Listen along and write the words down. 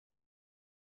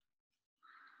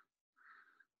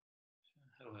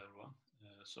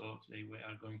So today we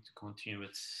are going to continue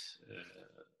with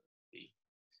the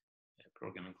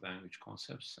programming language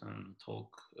concepts and talk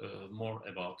more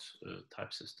about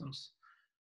type systems.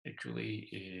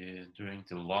 Actually, during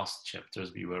the last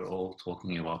chapters, we were all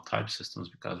talking about type systems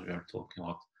because we are talking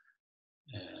about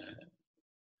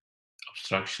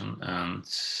abstraction and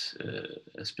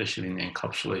especially in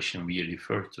encapsulation, we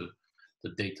refer to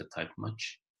the data type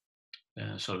much.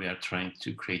 So we are trying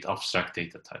to create abstract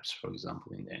data types, for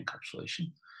example, in the encapsulation.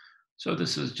 So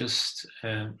this is just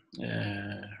a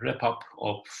wrap up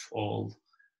of all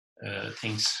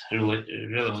things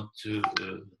relevant to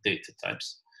data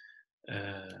types.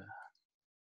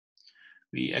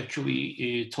 We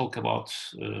actually talk about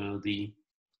the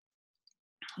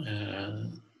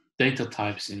data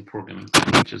types in programming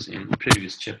languages in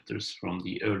previous chapters from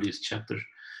the earliest chapter.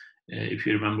 If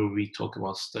you remember, we talk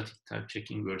about static type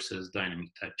checking versus dynamic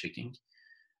type checking.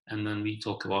 And then we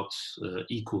talk about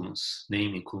equivalence,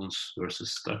 name equivalence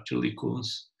versus structural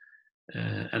equivalence.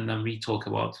 And then we talk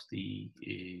about the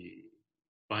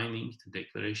binding, the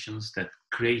declarations that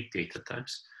create data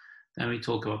types. Then we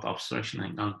talk about abstraction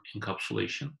and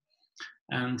encapsulation.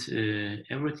 And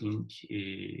everything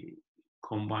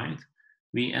combined,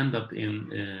 we end up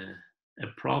in a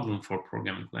problem for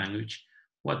programming language.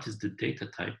 What is the data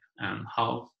type and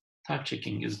how type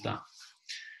checking is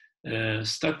done?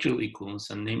 Structural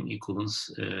equivalence and name equivalence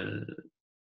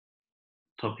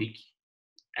topic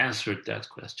answered that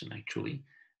question actually.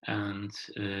 And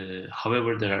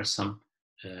however, there are some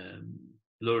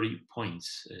blurry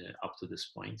points up to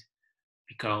this point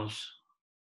because,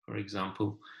 for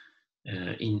example,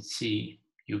 in C,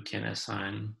 you can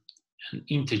assign an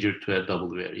integer to a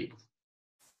double variable.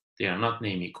 They are not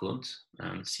name equivalent,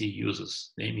 and C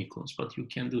uses name equivalence, but you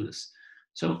can do this.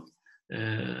 So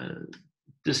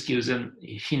this gives a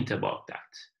hint about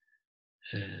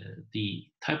that. The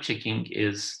type checking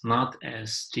is not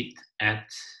as strict as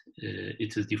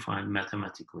it is defined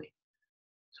mathematically.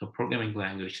 So programming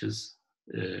languages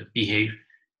behave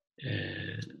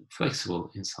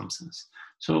flexible in some sense.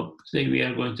 So today we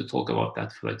are going to talk about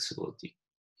that flexibility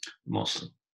mostly.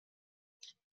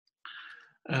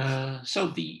 So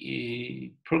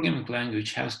the programming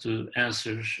language has to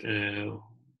answer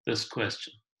this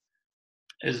question.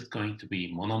 Is it going to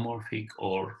be monomorphic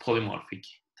or polymorphic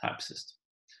type system?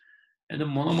 And the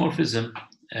monomorphism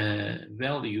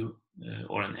value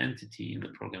or an entity in the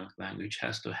programming language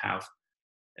has to have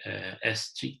a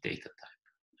strict data type,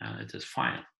 and it is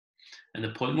final. And the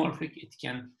polymorphic, it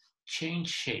can change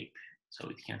shape, so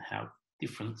it can have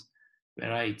different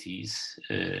varieties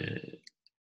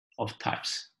of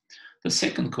types. The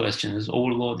second question is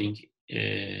overloading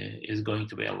is going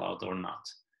to be allowed or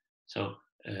not. So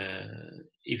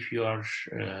if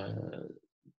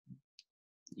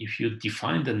you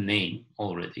define the name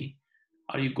already,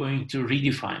 are you going to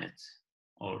redefine it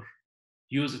or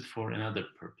use it for another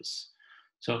purpose?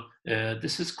 So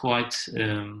this is quite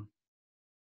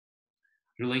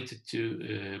related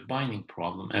to binding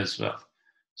problem as well.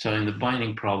 So in the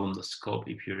binding problem, the scope,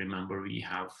 if you remember, we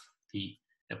have the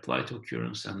applied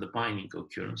occurrence and the binding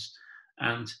occurrence.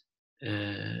 And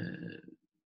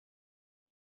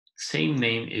same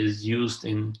name is used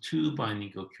in two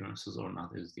binding occurrences or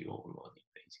not is the overloading,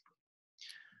 basically.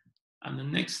 And the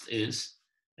next is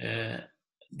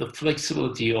the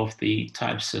flexibility of the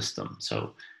type system.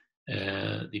 So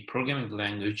the programming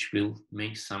language will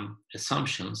make some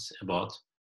assumptions about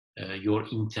your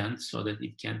intent so that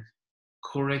it can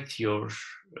correct your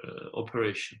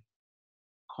operation,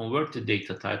 convert the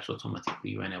data types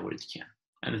automatically whenever it can.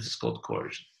 And it is called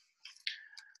coercion.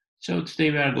 So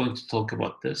today we are going to talk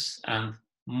about this, and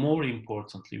more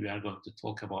importantly, we are going to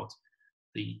talk about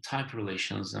the type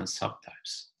relations and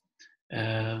subtypes.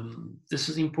 This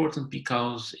is important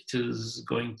because it is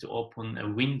going to open a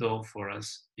window for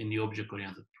us in the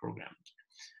object-oriented programming.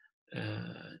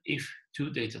 If two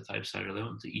data types are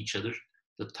relevant to each other,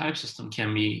 the type system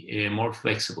can be more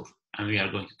flexible, and we are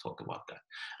going to talk about that.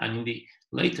 And in the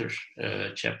later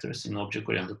chapters in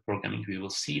object-oriented programming, we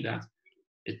will see that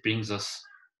it brings us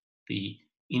the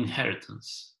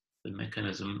inheritance, the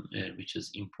mechanism which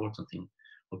is important in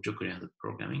object-oriented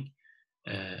programming.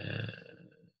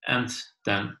 And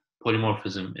then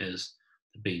polymorphism is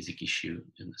the basic issue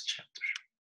in this chapter.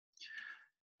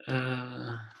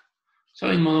 So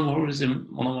in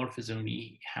monomorphism,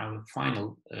 we have a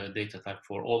final data type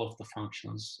for all of the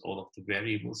functions, all of the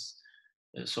variables,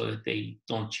 so that they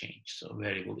don't change. So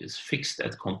variable is fixed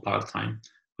at compile time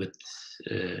with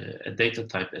a data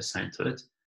type assigned to it,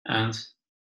 and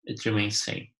it remains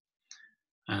same.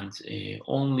 And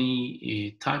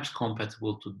only types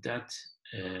compatible to that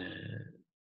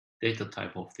data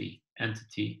type of the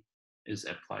entity is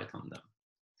applied on them.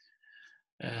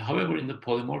 However, in the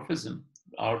polymorphism,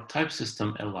 our type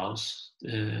system allows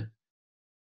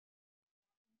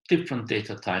different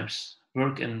data types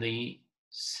work in the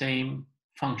same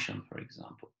function, for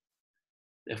example.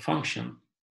 A function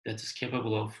that is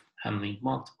capable of handling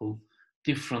multiple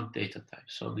different data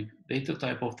types. So the data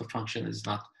type of the function is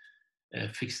not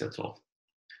fixed at all.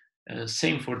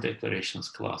 Same for declarations,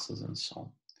 classes, and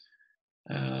so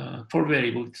on. For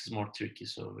variable, it is more tricky.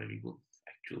 So variable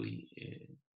actually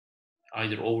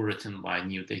either overwritten by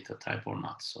new data type or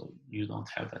not. So you don't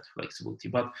have that flexibility.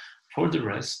 But for the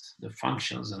rest, the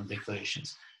functions and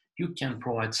declarations, you can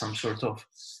provide some sort of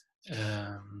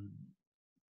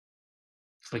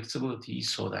flexibility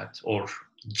so that, or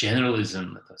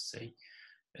generalism, let us say.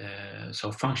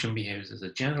 So function behaves as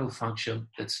a general function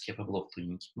that's capable of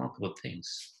doing multiple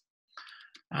things.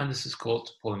 And this is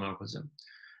called polymorphism.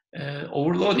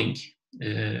 Overloading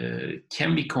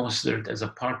can be considered as a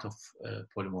part of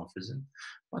polymorphism,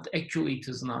 but actually it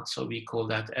is not, so we call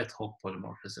that ad hoc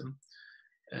polymorphism.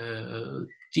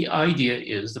 The idea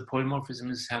is the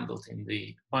polymorphism is handled in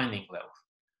the binding level.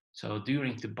 So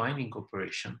during the binding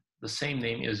operation, the same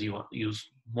name is used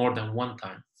more than one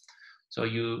time. So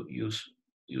you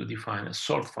define a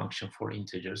sort function for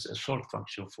integers, a sort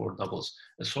function for doubles,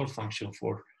 a sort function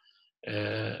for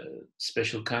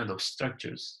special kind of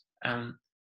structures, and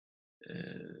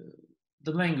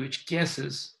the language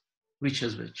guesses which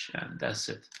is which, and that's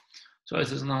it. So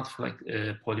it is not like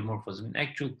polymorphism. In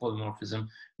actual polymorphism,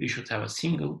 we should have a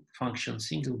single function,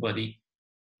 single body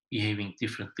behaving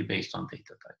differently based on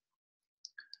data type.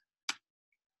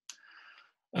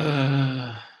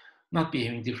 Not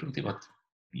behaving differently, but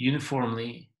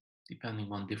uniformly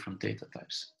depending on different data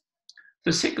types.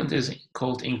 The second is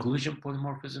called inclusion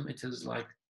polymorphism. It is like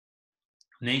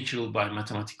natural by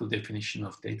mathematical definition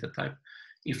of data type.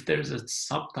 If there's a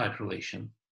subtype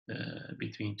relation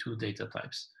between two data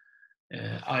types,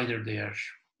 either they are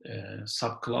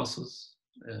subclasses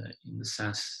in the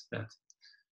sense that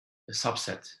a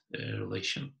subset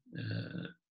relation,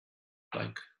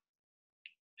 like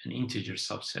an integer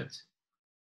subset,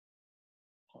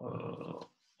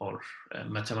 or a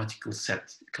mathematical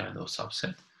set kind of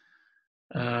subset,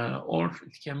 or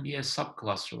it can be a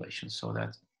subclass relation, so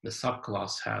that the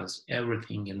subclass has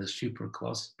everything in the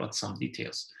superclass but some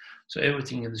details. So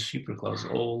everything in the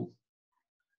superclass, all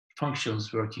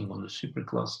functions working on the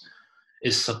superclass,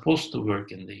 is supposed to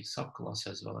work in the subclass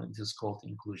as well, and it is called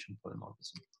inclusion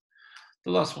polymorphism.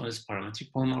 The last one is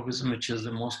parametric polymorphism, which is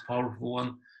the most powerful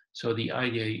one. So the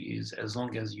idea is, as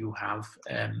long as you have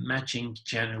a matching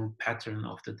general pattern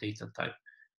of the data type,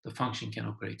 the function can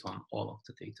operate on all of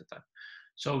the data type.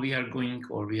 So we are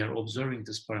observing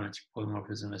this parametric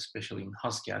polymorphism, especially in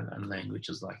Haskell and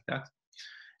languages like that.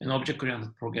 In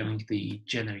object-oriented programming, the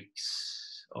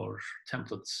generics or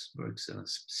templates works in a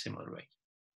similar way.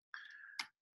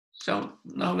 So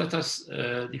now let us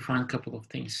define a couple of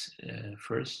things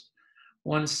first.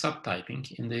 One is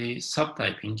subtyping. In the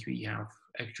subtyping, we have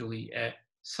actually a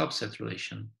subset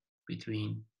relation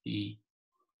between the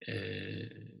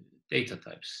data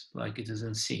types, like it is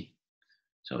in C.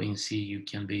 So in C, you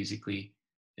can basically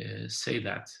say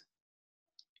that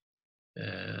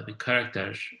the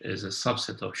character is a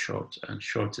subset of short, and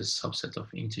short is a subset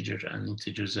of integer, and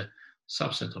integer is a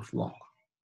subset of long.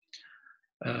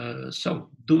 So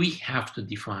do we have to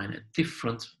define a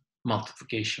different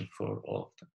multiplication for all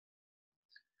of them?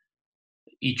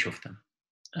 Each of them?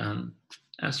 And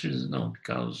answer is no,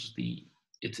 because the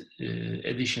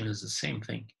addition is the same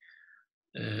thing.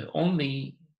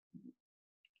 Only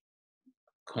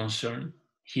concern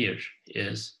here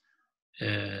is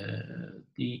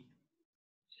the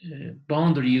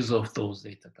boundaries of those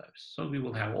data types. So we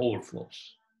will have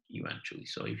overflows eventually.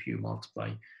 So if you multiply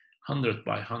 100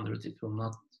 by 100, it will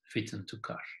not fit into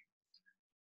car.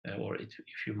 Or if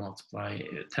you multiply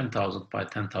 10,000 by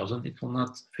 10,000, it will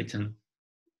not fit in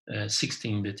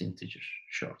 16-bit integer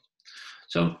short.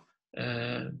 So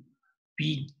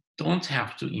we don't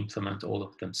have to implement all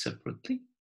of them separately.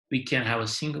 We can have a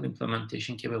single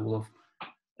implementation capable of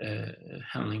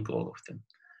handling all of them.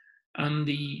 And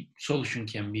the solution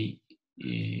can be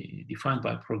defined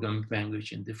by programming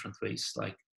language in different ways,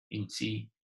 like in C,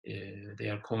 they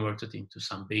are converted into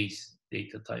some base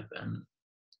data type and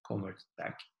converted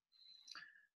back.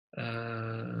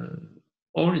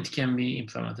 Or it can be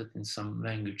implemented in some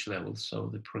language level. So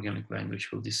the programming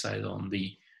language will decide on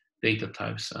the data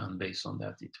types, and based on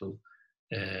that, it will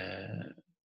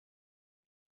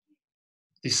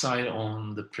decide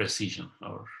on the precision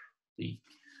or the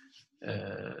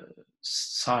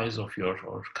size of your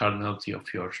or cardinality of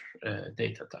your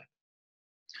data type.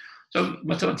 So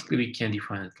mathematically, we can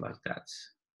define it like that.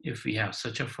 If we have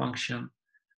such a function,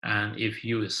 and if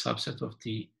U is subset of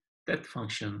T, that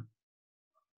function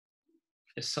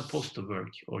is supposed to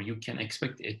work, or you can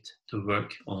expect it to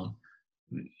work on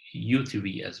U to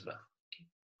V as well.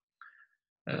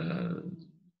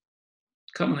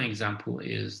 Common example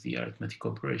is the arithmetic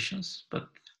operations, but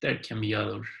there can be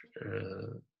other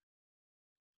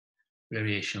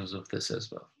variations of this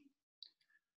as well.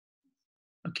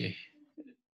 Okay.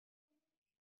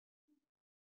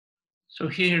 So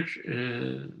here,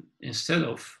 instead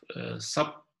of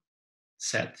subset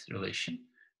relation,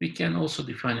 we can also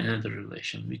define another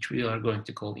relation, which we are going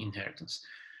to call inheritance.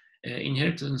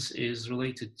 Inheritance is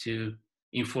related to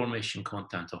information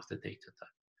content of the data type.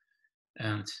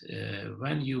 And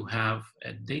when you have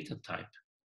a data type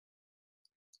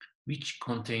which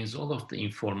contains all of the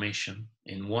information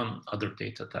in one other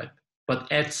data type,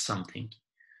 but adds something,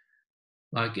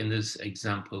 like in this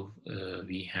example,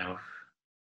 we have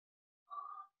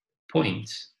point.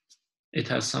 It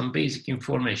has some basic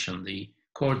information, the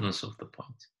coordinates of the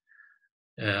point.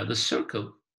 The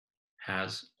circle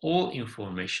has all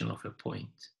information of a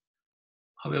point.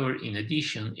 However, in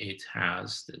addition, it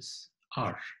has this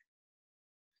R.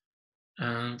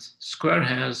 And square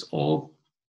has all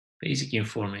basic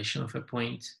information of a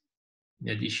point. In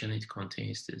addition, it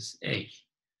contains this A.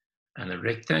 And a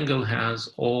rectangle has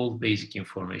all basic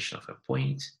information of a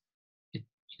point. In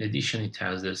addition, it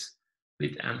has this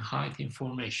width and height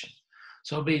information.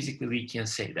 So basically, we can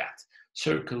say that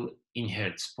circle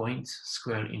inherits point,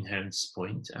 square inherits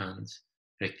point, and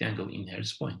rectangle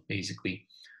inherits point. Basically,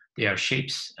 they are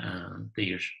shapes and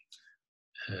their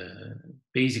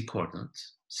basic coordinate,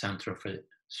 center of a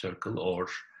circle, or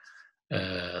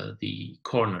the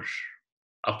corner,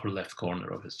 upper left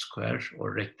corner of a square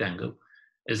or rectangle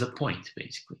is a point,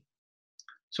 basically.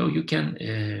 So you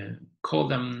can call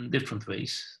them different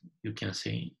ways. You can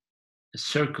say a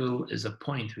circle is a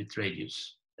point with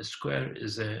radius. A square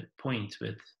is a point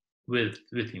with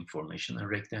information. A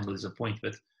rectangle is a point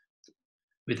with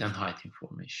width and height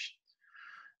information.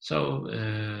 So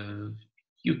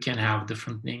you can have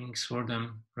different names for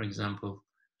them. For example,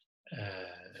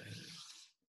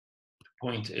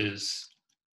 point is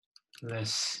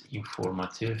less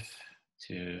informative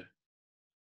to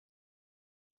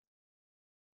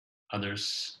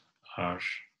others are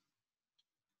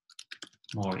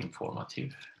more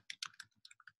informative.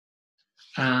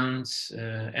 And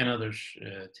another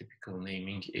typical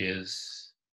naming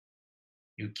is,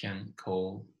 you can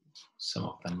call some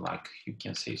of them, like you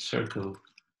can say circle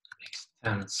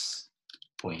extends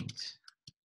point,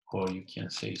 or you can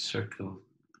say circle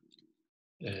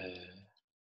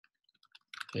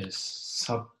is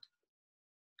subclass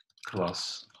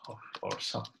of, or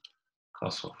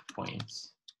subclass of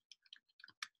points.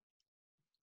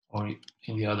 Or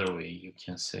in the other way, you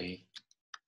can say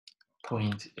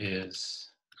point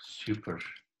is super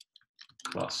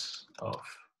class of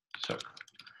circle.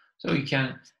 So you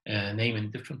can name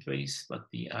in different ways, but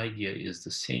the idea is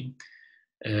the same.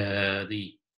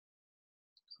 The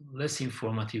less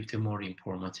informative to more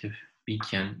informative, we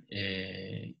can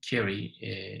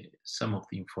carry some of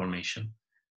the information.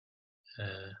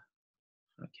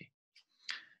 Okay.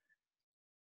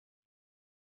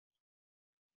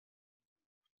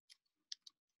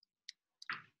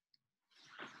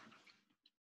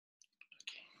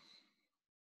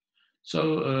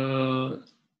 So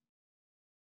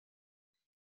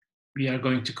we are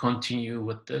going to continue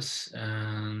with this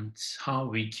and how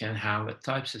we can have a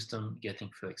type system getting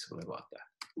flexible about that.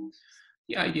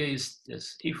 The idea is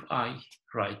this: if I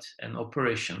write an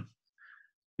operation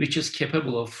which is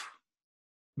capable of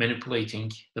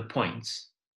manipulating the points,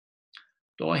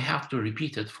 do I have to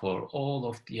repeat it for all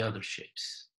of the other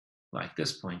shapes? Like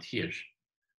this point here,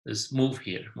 this move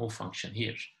here, move function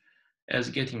here, as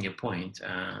getting a point,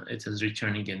 it is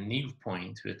returning a new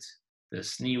point with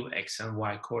this new x and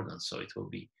y coordinates. So it will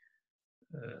be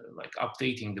like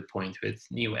updating the point with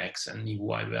new x and new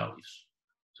y values.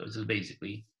 So it is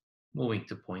basically moving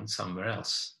the point somewhere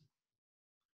else.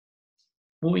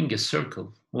 Moving a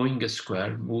circle, moving a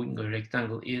square, moving a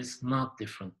rectangle is not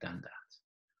different than that.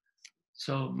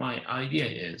 So my idea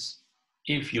is,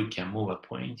 if you can move a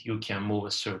point, you can move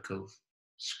a circle,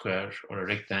 square, or a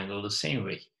rectangle the same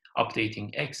way,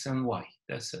 updating x and y.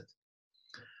 That's it.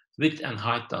 Width and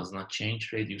height does not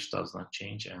change, radius does not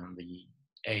change, and the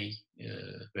a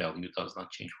value does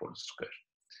not change for the square.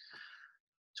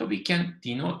 So we can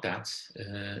denote that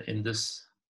in this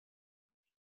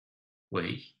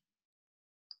way,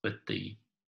 with the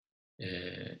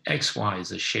xy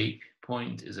is a shape,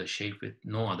 point is a shape with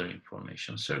no other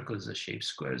information. Circle is a shape,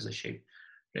 square is a shape,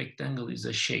 rectangle is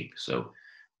a shape. So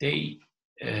they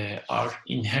are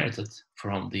inherited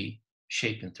from the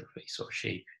shape interface or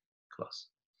shape class.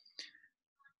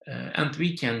 And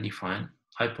we can define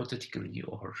hypothetically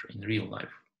or in real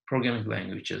life programming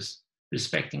languages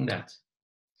respecting that.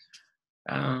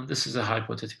 This is a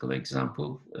hypothetical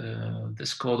example.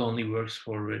 This code only works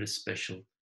for very special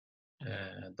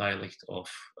dialect of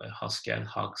Haskell.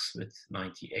 Hugs with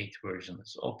 98 version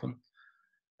is open.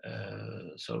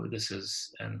 So this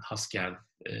is an Haskell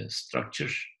structure,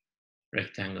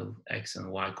 rectangle, X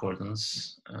and Y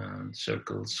coordinates, and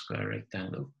circle, square,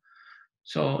 rectangle.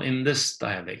 So in this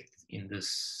dialect, in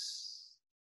this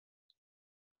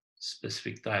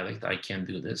specific dialect, I can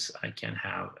do this. I can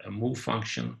have a move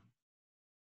function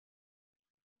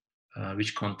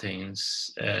which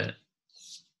contains a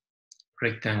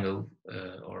rectangle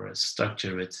or a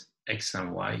structure with X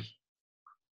and Y.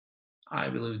 I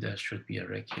believe there should be a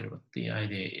rec here, but the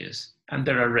idea is, and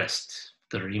there are rest,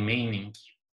 the remaining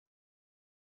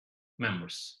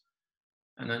members.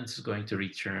 And then this is going to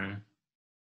return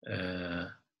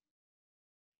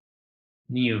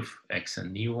new X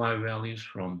and new Y values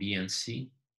from B and C,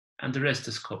 and the rest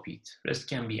is copied. Rest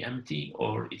can be empty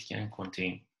or it can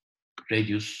contain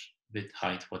radius, width,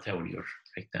 height, whatever your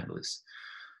rectangle is.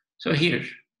 So here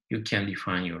you can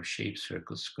define your shape,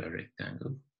 circle, square,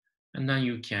 rectangle, and then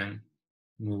you can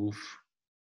move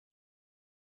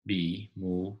B,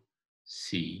 move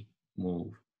C,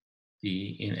 move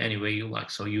D in any way you like.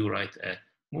 So you write a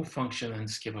move function and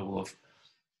it's capable of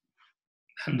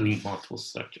handling multiple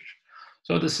structures.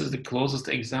 So this is the closest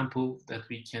example that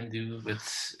we can do with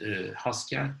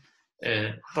Haskell,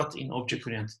 but in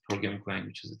object-oriented programming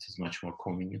languages, it is much more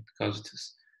convenient because it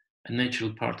is a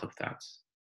natural part of that.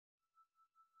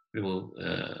 We will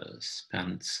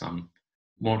spend some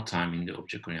more time in the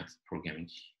object-oriented programming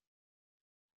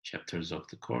chapters of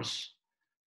the course.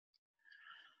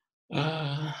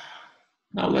 Now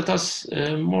let us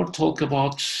more talk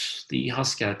about the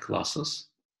Haskell classes.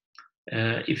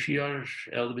 If you are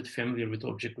a little bit familiar with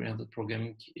object-oriented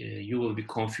programming, you will be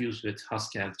confused with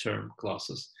Haskell term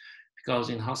classes, because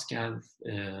in Haskell,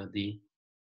 the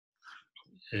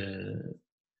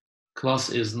class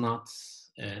is not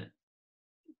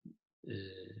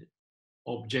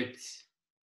object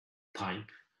type.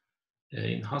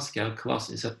 In Haskell, class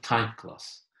is a type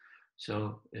class.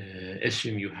 So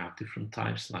assume you have different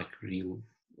types like real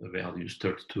values,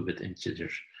 32-bit integer,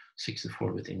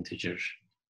 64-bit integer,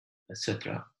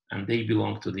 etc. And they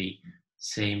belong to the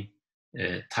same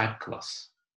type class.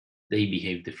 They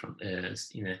behave different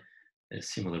in a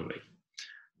similar way.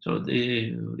 So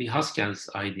the Haskell's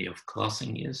idea of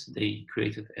classing is they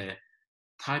created a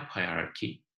type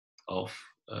hierarchy of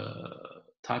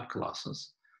type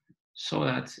classes, so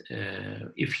that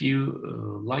if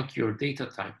you like your data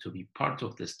type to be part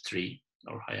of this tree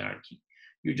or hierarchy,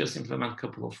 you just implement a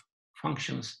couple of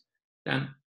functions, then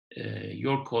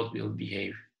your code will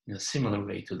behave in a similar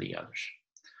way to the others.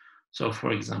 So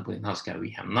for example, in Haskell, we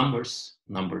have numbers.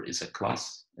 Number is a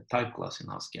class, a type class in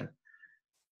Haskell.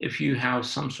 If you have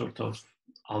some sort of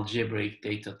algebraic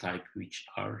data type which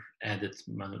are added,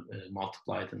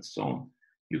 multiplied, and so on,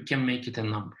 you can make it a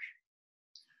number.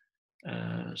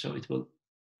 So it will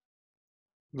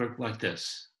work like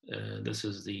this. This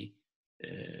is the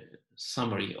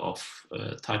summary of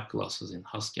type classes in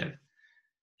Haskell.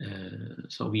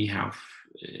 So we have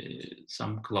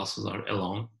some classes are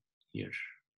alone here,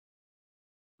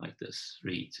 like this,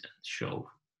 read and show.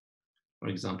 For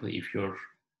example, if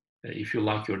you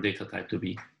like your data type to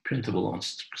be printable on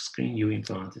screen, you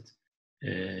implement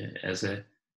it as an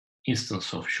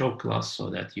instance of show class, so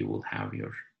that you will have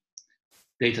your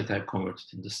data type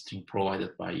converted into string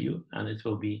provided by you, and it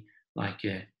will be like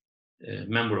a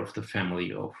member of the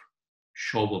family of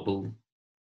showable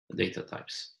data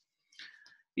types.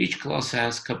 Each class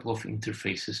has a couple of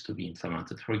interfaces to be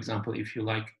implemented. For example, if you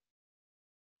like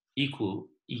equal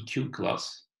EQ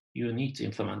class, you need to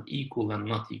implement equal and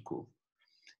not equal.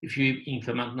 If you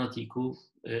implement not equal,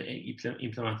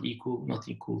 implement equal, not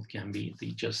equal can be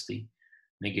just the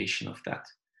negation of that.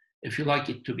 If you like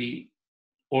it to be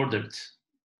ordered,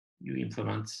 you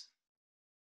implement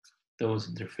those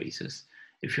interfaces.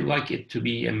 If you like it to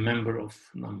be a member of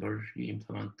number, you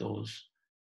implement those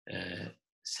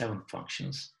 7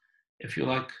 functions. If you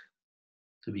like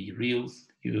to be real,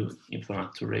 you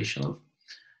implement to rational.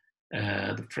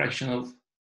 The fractional,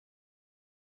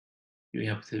 you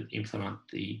have to implement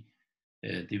the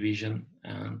division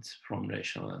and from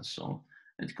rational and so on.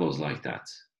 And it goes like that.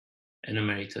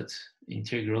 Enumerated,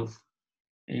 integral,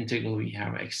 In integral, we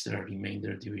have extra,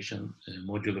 remainder, division,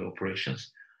 modular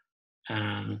operations.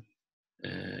 And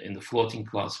in the floating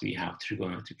class, we have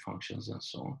trigonometric functions and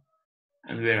so on,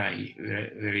 and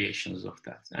variations of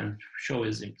that. And show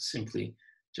is simply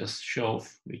just show,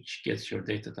 which gets your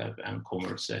data type and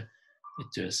converts it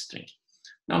to a string.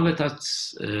 Now let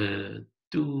us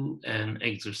do an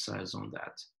exercise on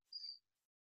that.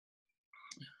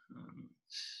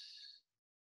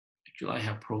 Actually, I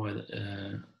have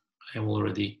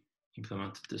already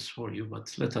implemented this for you,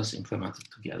 but let us implement it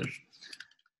together.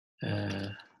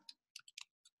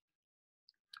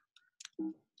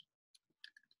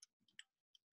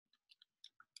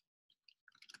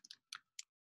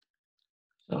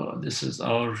 So this is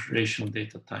our rational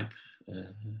data type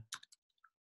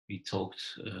we talked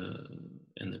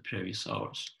in the previous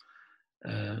hours.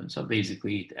 So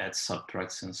basically it adds,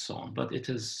 subtracts, and so on, but it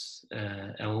is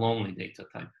a lonely data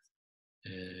type.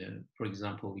 For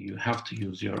example, you have to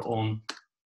use your own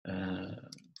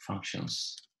function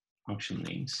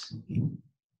names.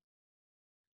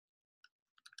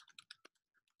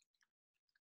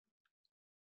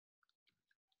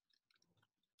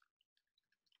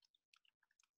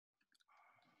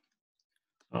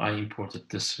 So I import it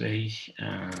this way,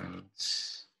 and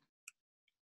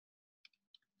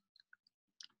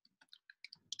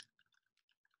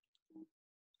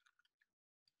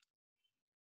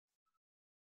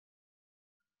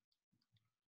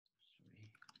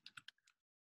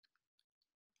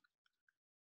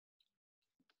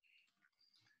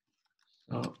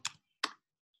so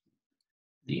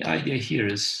the idea here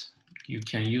is you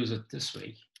can use it this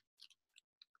way,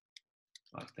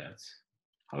 like that.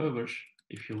 However,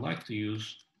 if you like to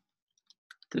use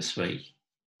this way,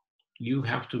 you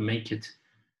have to make it,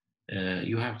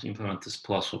 you have to implement this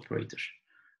plus operator.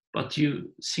 But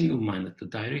you single-mindedly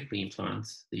directly implement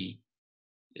the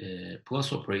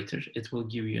plus operator, it will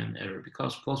give you an error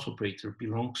because plus operator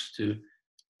belongs to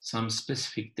some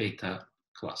specific data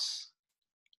class,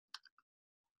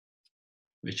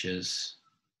 which is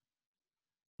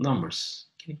numbers.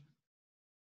 Okay.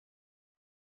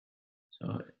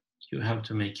 So you have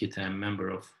to make it a member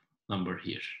of number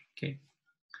here. Okay.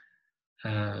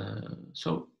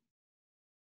 So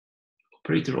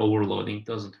operator overloading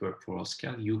doesn't work for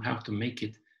Haskell. You have to make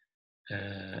it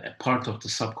a part of the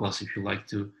subclass if you like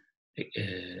to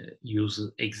use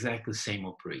exactly the same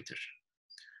operator.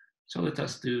 So let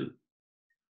us do,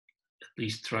 at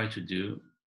least try to do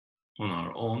on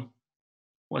our own.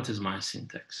 What is my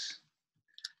syntax?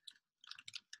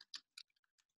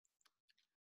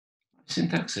 My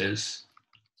syntax is,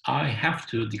 I have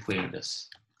to declare this.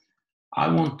 I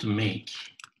want to make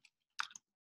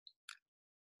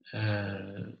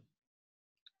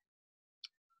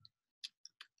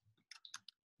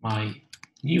my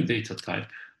new data type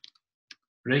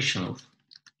rational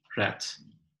rat.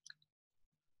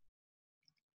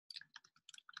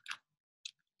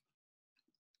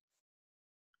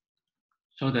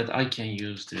 So that I can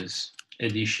use this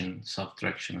addition,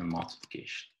 subtraction, and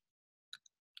multiplication.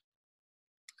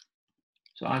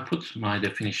 So I put my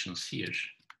definitions here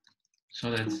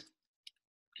so that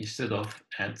instead of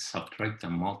add, subtract,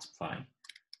 and multiply,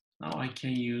 now I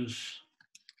can use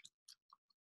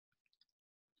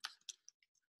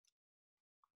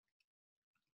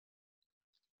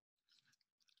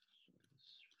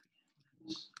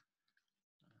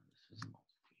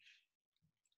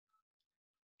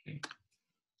okay.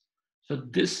 So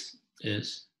this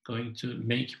is going to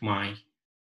make my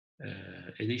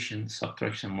addition,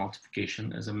 subtraction,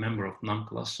 multiplication as a member of num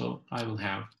class. So I will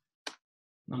have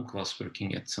num class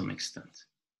working at some extent.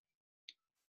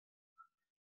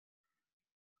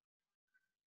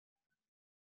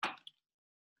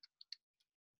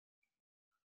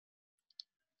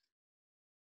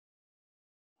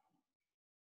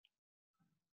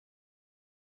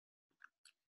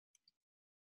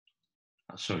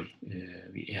 Sorry,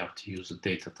 we have to use the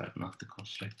data type, not the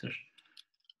constructor.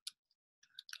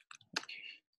 Okay.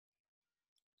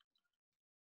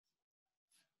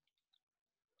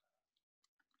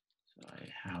 So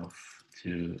I have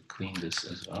to clean this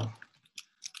as well.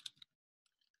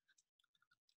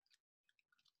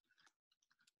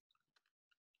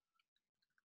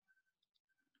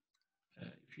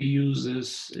 If you use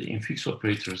this infix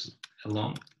operators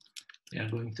alone, we are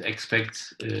going to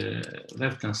expect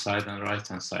left-hand side and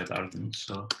right-hand side arguments.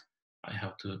 So I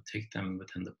have to take them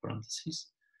within the parentheses.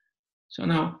 So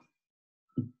now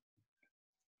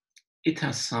it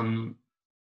has some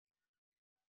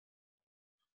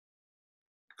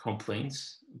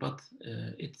complaints, but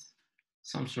it's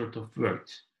some sort of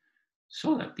worked.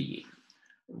 So that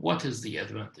what is the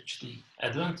advantage? The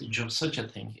advantage of such a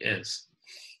thing is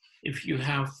If you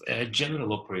have a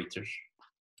general operator,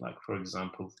 like for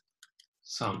example,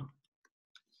 sum,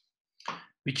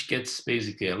 which gets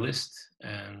basically a list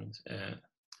and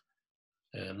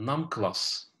a num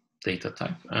class data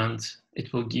type, and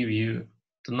it will give you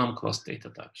the num class data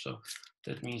type. So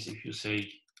that means if you say, if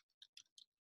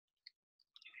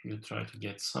you try to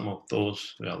get some of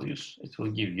those values, it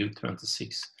will give you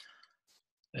 26.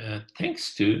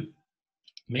 Thanks to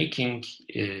making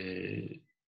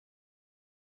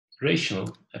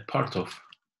rational a part of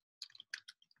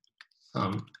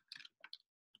sum,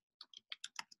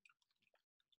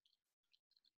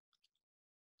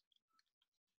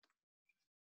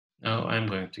 now I'm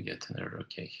going to get an error,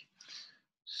 okay.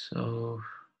 So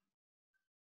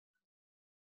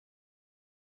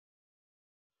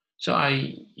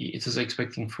it is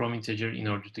expecting from integer in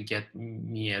order to get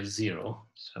me a 0.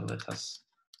 So let us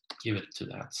give it to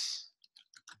that.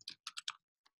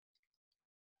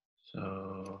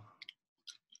 So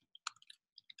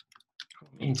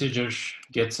integer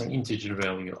gets an integer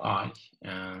value I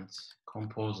and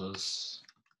composes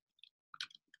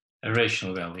a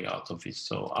rational value out of it.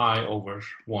 So I over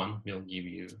 1 will give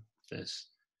you this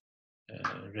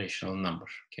rational number.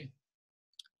 Okay,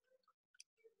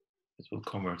 it will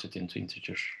convert it into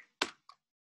integer.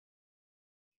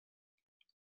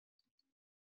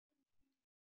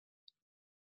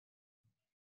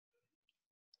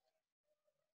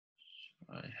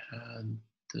 I had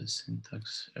the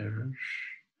syntax error.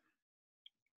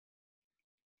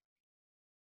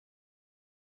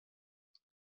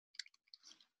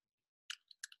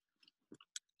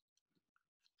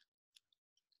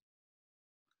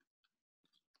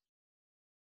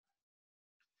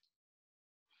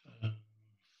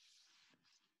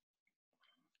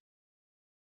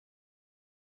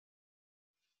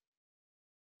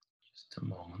 Just a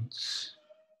moment.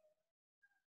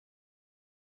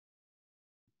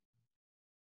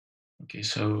 Okay,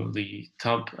 so the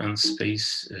tab and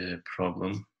space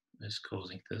problem is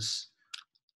causing this.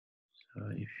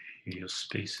 If you use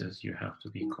spaces, you have to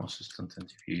be consistent,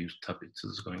 and if you use tab, it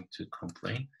is going to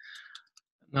complain.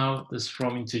 Now this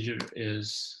from integer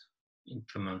is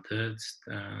implemented,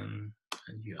 then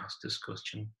and you ask this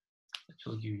question, it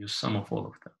will give you sum of all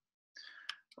of them.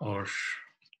 Or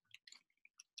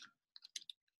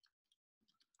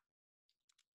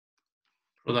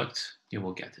product, you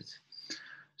will get it.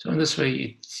 So in this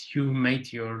way, you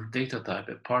made your data type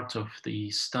a part of the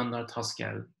standard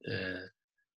Haskell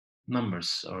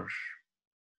numbers, or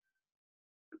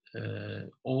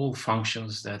all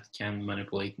functions that can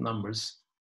manipulate numbers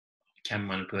can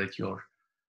manipulate your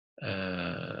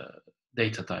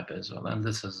data type as well. And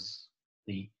this is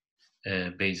the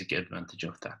basic advantage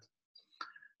of that.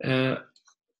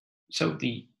 So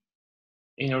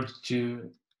in order to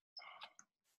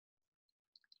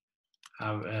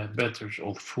have a better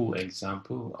or full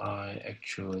example, I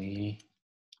actually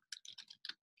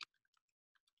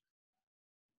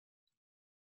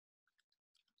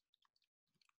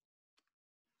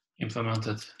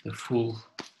implemented the full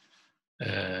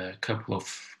couple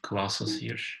of classes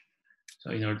here.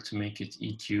 So in order to make it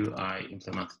EQ, I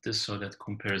implemented this so that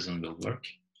comparison will work.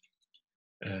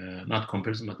 Not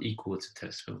comparison, but equality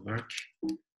test will work.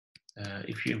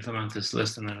 If you implement this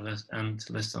less than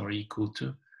or equal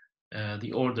to,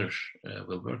 the order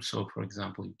will work. So for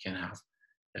example, you can have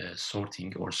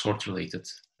sorting or sort related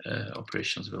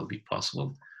operations will be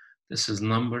possible. This is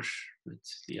number with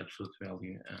the absolute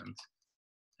value and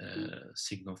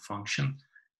signal function.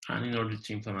 And in order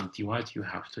to implement divide, you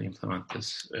have to implement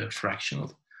this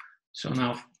fractional. So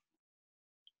now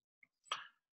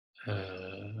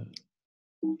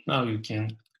you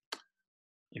can,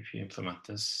 if you implement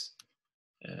this,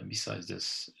 besides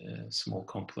this small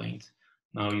complaint,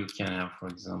 now you can have, for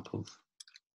example,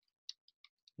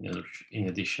 in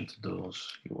addition to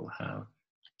those, you will have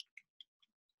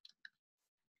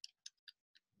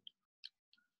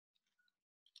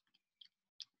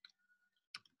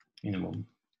minimum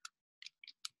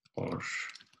or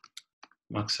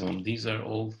maximum. These are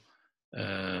all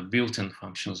built-in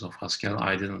functions of Haskell.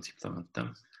 I didn't implement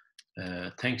them.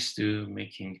 Thanks to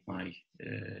making my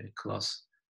class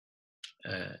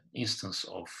instance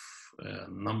of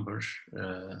number,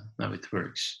 now it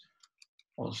works.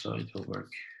 Also, it will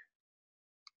work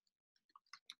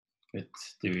with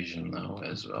division now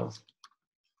as well.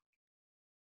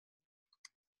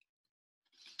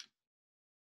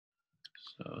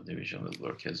 So division will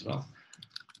work as well.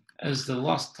 As the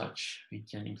last touch, we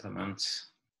can implement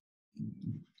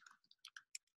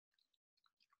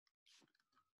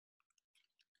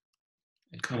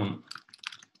a common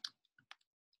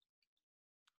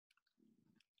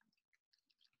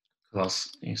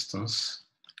class instance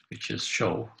which is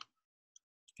show.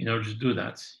 In order to do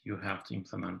that, you have to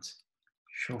implement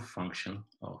show function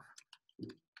of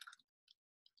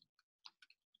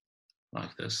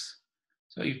like this.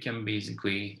 So you can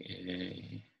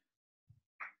basically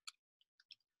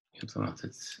implement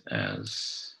it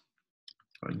as,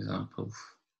 for example,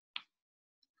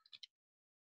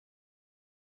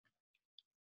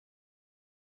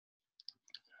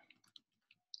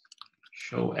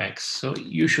 show x. So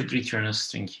you should return a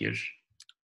string here.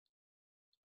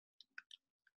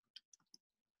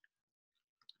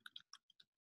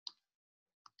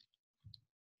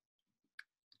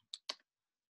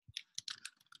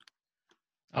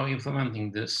 Now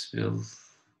implementing this will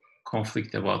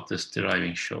conflict about this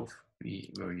deriving show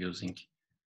we were using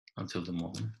until the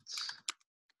moment.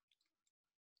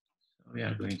 So we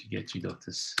are going to get rid of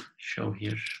this show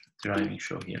here, deriving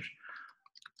show here.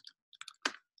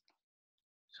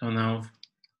 So now,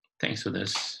 thanks to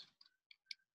this,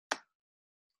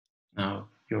 now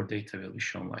your data will be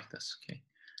shown like this, okay?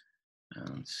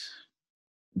 And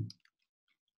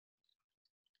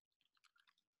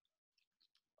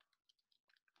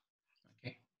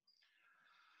okay.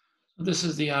 So this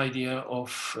is the idea of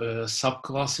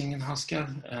subclassing in Haskell,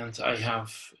 and I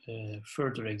have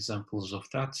further examples of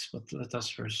that, but let us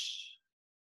first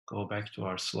go back to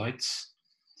our slides.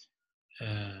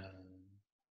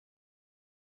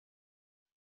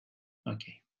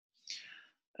 Okay.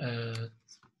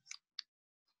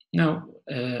 Now,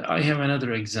 I have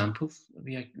another example.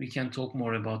 We can talk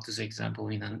more about this example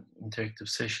in an interactive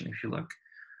session if you like.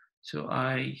 So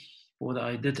what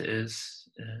I did is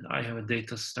I have a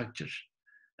data structure,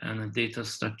 and a data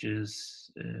structure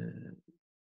is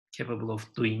capable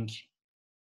of doing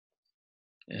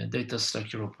data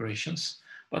structure operations.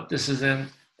 But this is a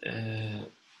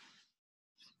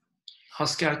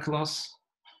Haskell class.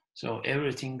 So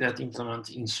everything that implements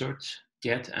insert,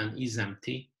 get, and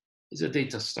isEmpty is a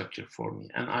data structure for me.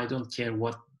 And I don't care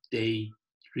what they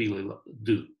really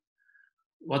do.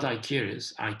 What I care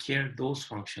is, I care those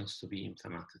functions to be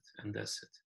implemented, and that's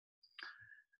it.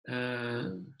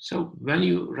 So when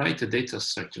you write a data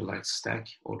structure like stack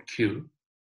or queue,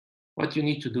 what you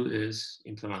need to do is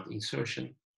implement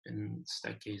insertion. In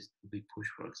stack case, it will be push,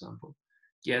 for example.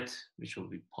 Get, which will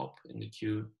be pop in the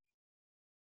queue,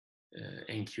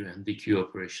 enqueue and dequeue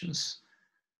operations,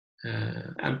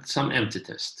 and some empty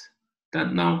test.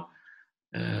 Then now,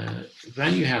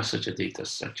 when you have such a data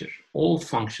structure, all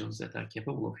functions that are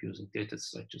capable of using data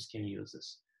structures can use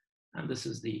this. And this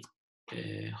is the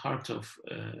heart of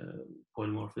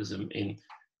polymorphism in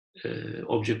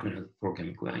object-oriented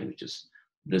programming languages.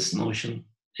 This notion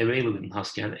available in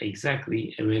Haskell,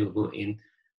 exactly available in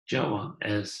Java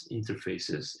as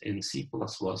interfaces, in C++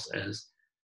 as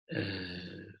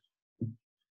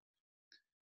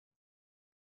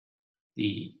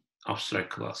the abstract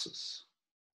classes.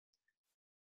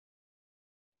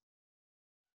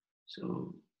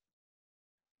 So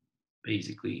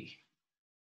basically,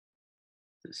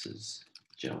 this is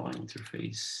Java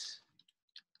interface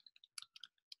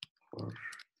for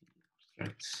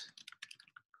abstract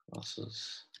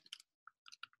classes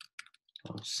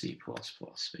of C++,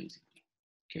 basically.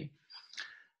 Okay.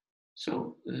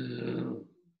 So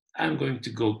I'm going to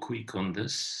go quick on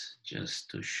this just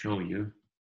to show you.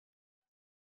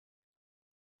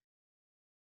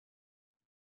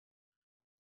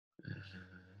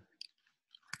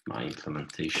 My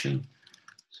implementation.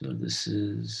 So this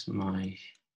is my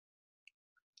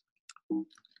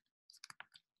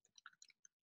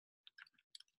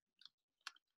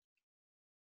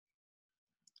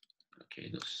okay,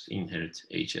 those inherit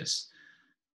HS.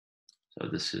 So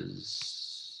this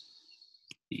is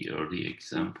the early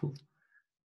example.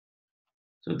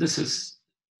 So this is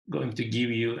going to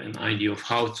give you an idea of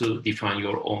how to define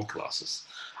your own classes.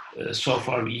 So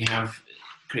far we have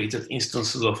created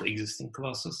instances of existing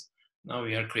classes. Now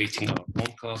we are creating our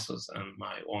own classes, and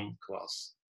my own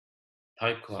class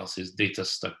type class is data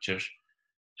structure.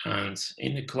 And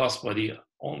in the class body,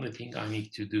 only thing I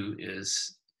need to do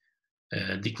is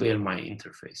declare my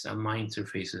interface, and my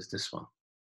interface is this one.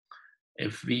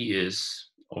 If V is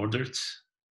ordered,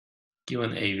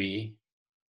 given AV,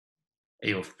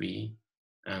 A of V,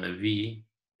 and a V,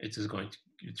 it is going to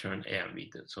return A and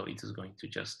V. So it is going to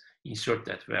just insert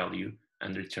that value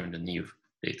and return the new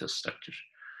data structure.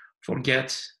 For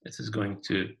get, it is going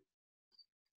to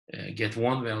get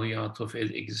one value out of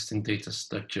an existing data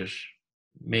structure.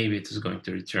 Maybe it is going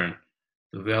to return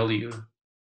the value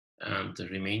and the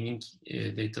remaining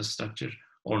data structure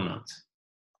or not.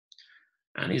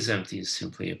 And isEmpty is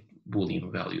simply a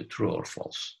Boolean value, true or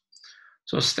false.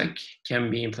 So stack can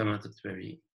be implemented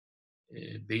very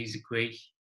basic way.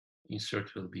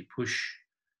 insert will be push,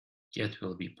 get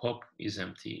will be pop, is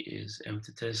empty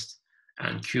test,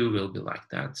 and queue will be like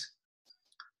that.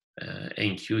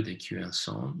 Enqueue, dequeue, and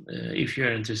so on. If you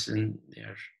are interested in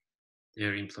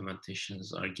their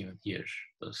implementations are given here.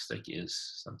 The stack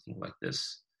is something like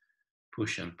this,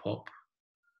 push and pop.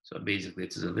 So basically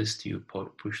it is a list you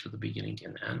push to the beginning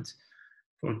and end.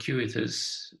 For queue it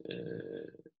is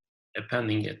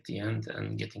appending at the end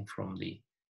and getting from the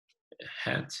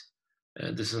head.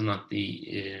 This is not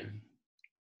the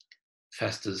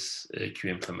fastest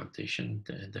queue implementation.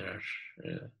 There are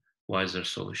wiser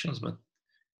solutions, but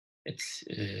it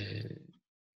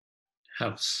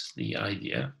helps the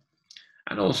idea.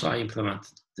 And also I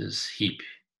implemented this heap,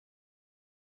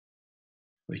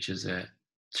 which is a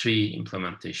tree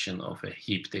implementation of a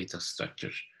heap data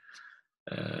structure.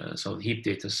 So the heap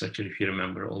data structure, if you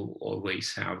remember,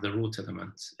 always have the root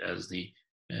element as the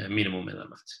minimum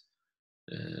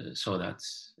element, so that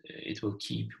it will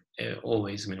keep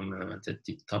always minimum element at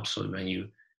the top. So when you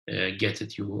get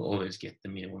it, you will always get the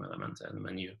minimum element, and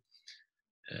when you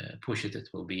push it, it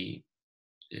will be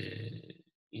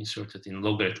inserted in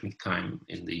logarithmic time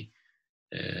in the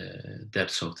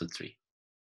depths of the tree.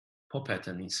 Pop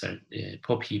and insert,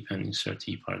 pop heap and insert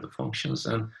heap are the functions,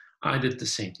 and I did the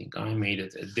same thing. I made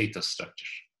it a data structure,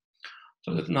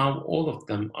 so that now all of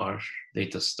them are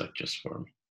data structures for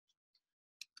me.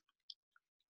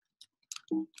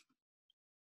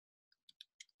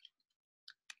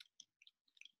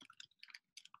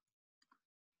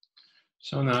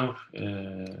 So now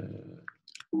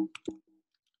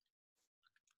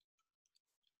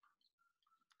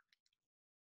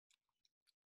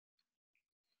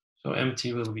so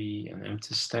empty will be an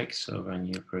empty stack. So when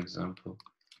you, for example,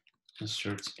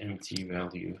 insert empty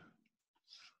value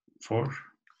 4,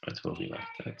 it will be like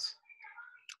that.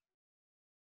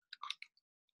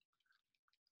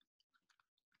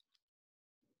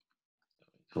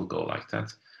 It will go like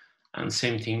that. And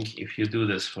same thing, if you do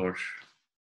this for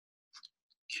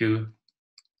Q,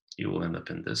 you will end up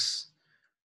in this.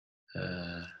 So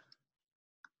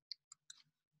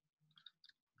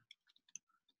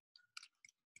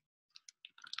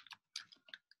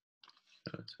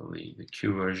it will be the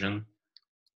Q version.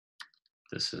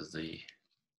 This is the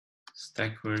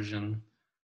stack version,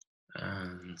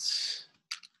 and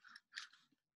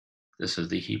this is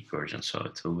the heap version. So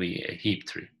it will be a heap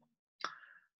tree.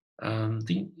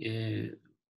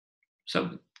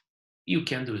 So you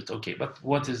can do it, okay, but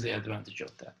what is the advantage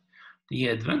of that? The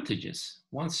advantage is,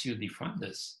 once you define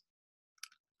this,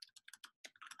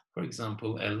 for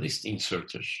example, a list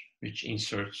inserter, which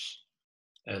inserts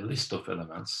a list of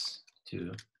elements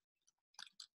to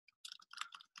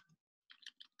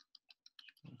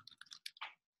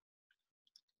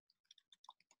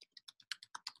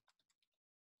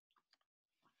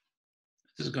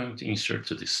it is going to insert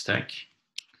to the stack.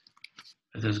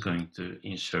 It is going to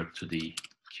insert to the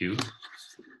queue,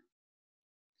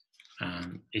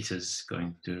 and it is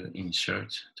going to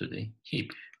insert to the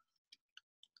heap.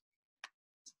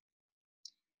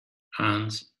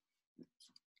 And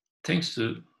thanks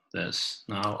to this,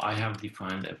 now I have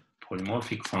defined a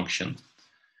polymorphic function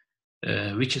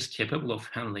which is capable of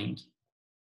handling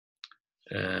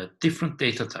different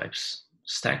data types: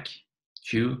 stack,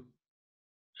 queue,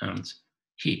 and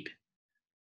heap.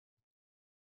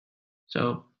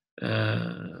 So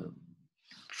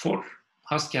for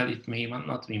Haskell, it may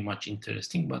not be much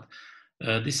interesting, but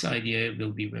this idea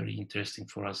will be very interesting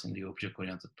for us in the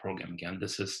object-oriented programming. And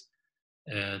this is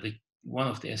one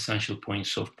of the essential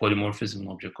points of polymorphism in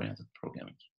object-oriented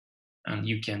programming. And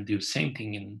you can do same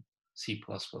thing in C++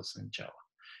 and Java.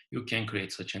 You can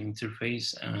create such an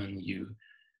interface, and you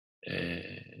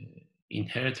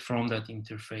inherit from that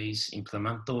interface,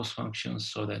 implement those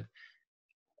functions so that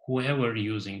whoever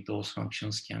using those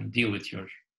functions can deal with your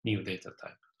new data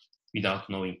type without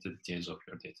knowing the details of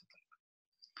your data type.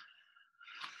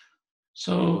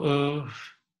 So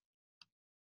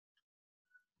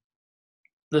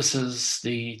this is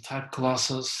the type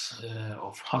classes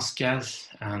of Haskell,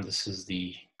 and this is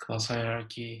the class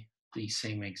hierarchy. The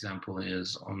same example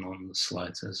is on the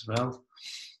slides as well.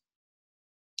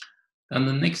 And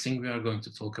the next thing we are going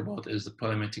to talk about is the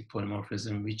parametric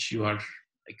polymorphism, which you are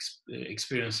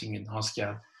experiencing in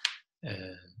Haskell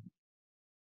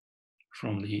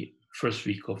from the first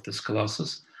week of this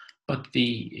classes. But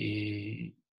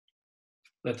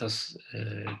let us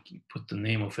put the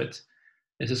name of it.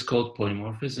 It is called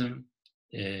polymorphism,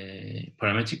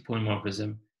 parametric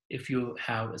polymorphism. If you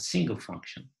have a single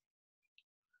function,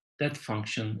 that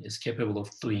function is capable of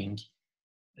doing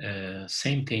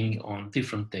same thing on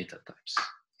different data types.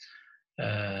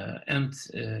 And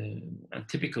a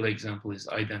typical example is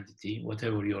identity.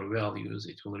 Whatever your value is,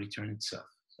 it will return itself.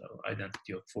 So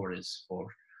identity of 4 is 4.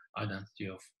 Identity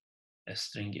of a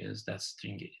string is that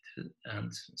string it,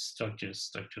 and structure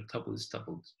tuple is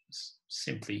tuple.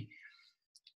 Simply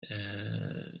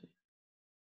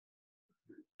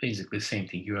basically the same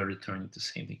thing. You are returning the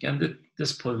same thing. And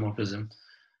this polymorphism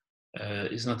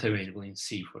is not available in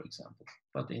C, for example.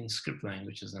 But in script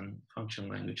languages and function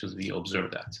languages, we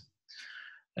observe that.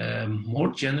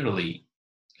 More generally,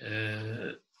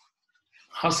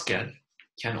 Haskell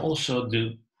can also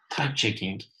do type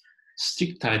checking,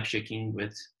 strict type checking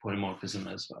with polymorphism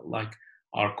as well, like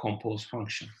our compose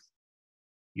function.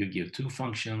 You give 2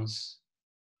 functions,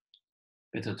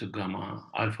 beta to gamma,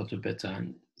 alpha to beta,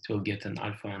 and it will get an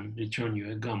alpha and return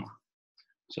you a gamma.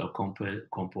 So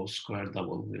compose square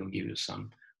double will give you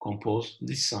some, compose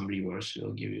this sum reverse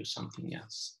will give you something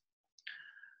else.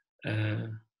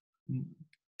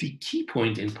 The key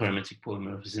point in parametric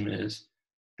polymorphism is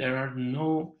there are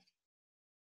no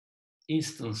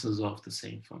instances of the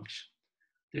same function.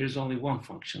 There is only one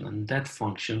function, and that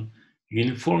function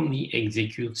uniformly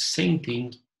executes same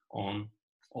thing on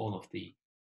all of the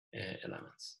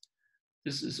elements.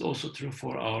 This is also true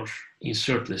for our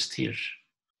insert list here.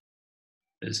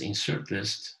 This insert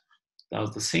list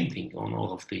does the same thing on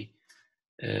all of the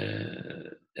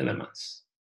elements,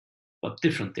 but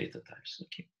different data types.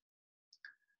 Okay.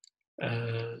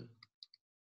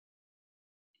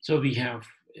 So we have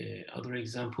other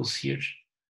examples here.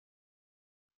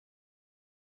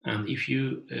 And if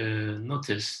you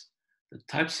notice, the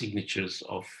type signatures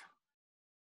of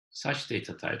such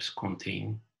data types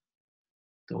contain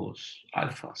those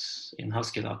alphas. In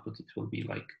Haskell output, it will be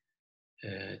like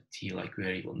T, like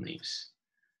variable names.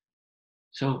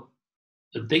 So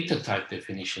the data type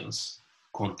definitions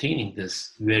containing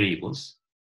these variables,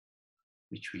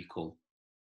 which we call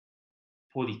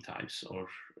polytypes or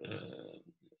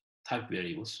type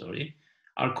variables, sorry,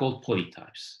 are called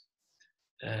polytypes.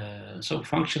 So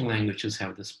function languages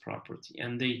have this property,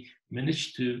 and they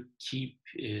manage to keep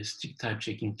strict type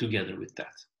checking together with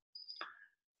that.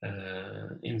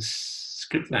 In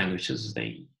script languages,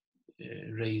 they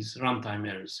raise runtime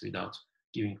errors without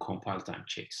giving compile time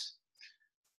checks.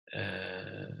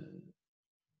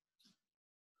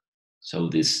 So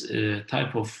this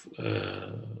type of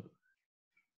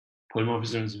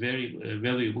polymorphism is very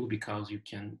valuable because you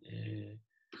can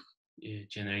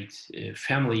generate a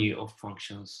family of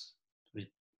functions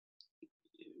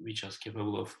which are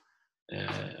capable of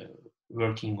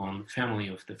working on family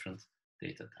of different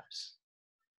data types.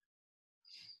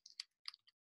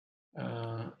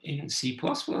 In C++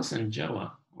 and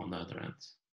Java, on the other hand,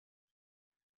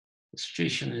 the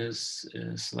situation is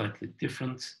slightly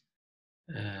different.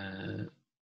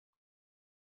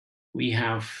 We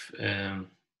have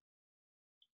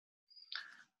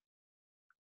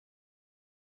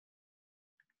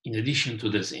in addition to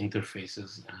these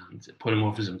interfaces and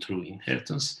polymorphism through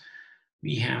inheritance,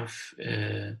 we have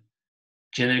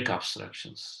generic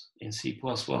abstractions. In C++,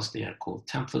 they are called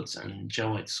templates, and in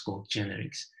Java, it's called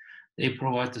generics. They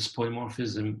provide this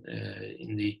polymorphism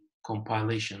in the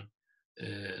compilation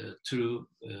through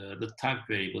the type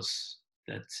variables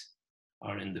that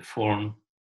are in the form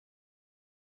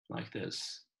like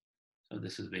this. So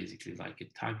this is basically like a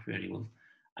type variable,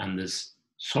 and this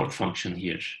sort function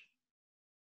here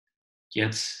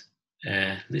gets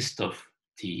a list of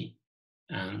T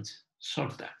and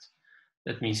sort that.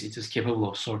 That means it is capable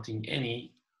of sorting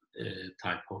any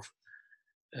type of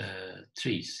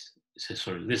trees,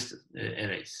 list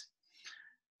arrays.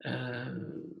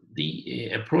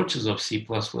 The approaches of C++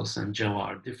 and Java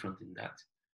are different in that,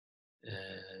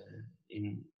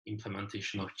 in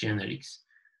implementation of generics,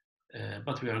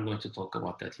 but we are going to talk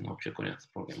about that in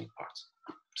object-oriented programming parts.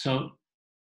 So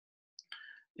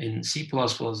in C++,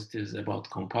 it is about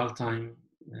compile time.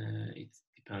 It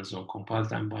depends on compile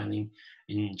time binding.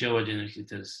 In Java generics,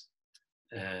 it is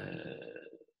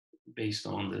based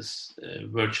on this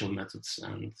virtual methods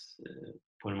and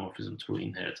polymorphism through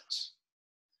inheritance.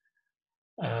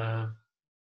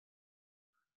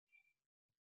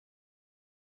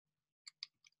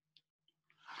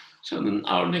 So then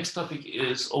our next topic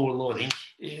is overloading.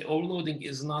 Overloading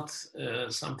is not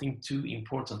something too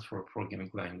important for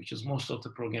programming languages. Most of the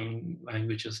programming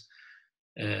languages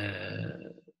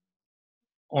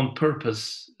on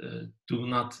purpose do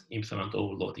not implement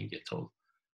overloading at all.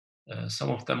 Some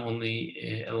of them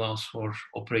only allows for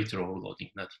operator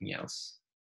overloading, nothing else,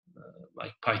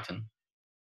 like Python.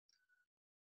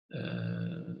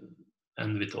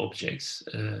 And with objects,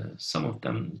 some of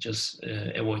them just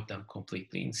avoid them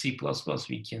completely. In C++,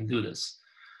 we can do this.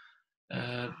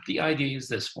 The idea is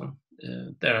this one.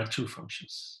 There are two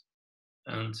functions,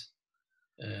 and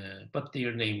but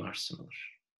their name are similar.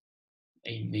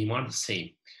 Name are the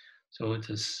same. So it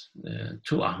is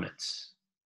two Ahmeds.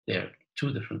 They are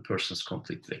two different persons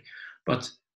completely. But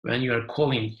when you are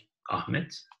calling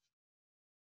Ahmed,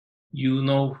 you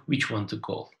know which one to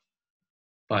call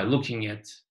by looking at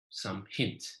some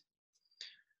hint.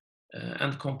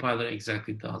 And compiler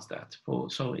exactly does that.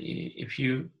 So if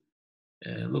you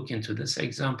look into this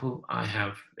example, I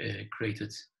have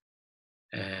created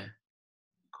a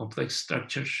complex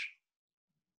structure,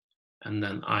 and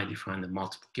then I define the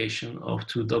multiplication of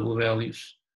two double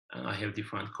values, and I have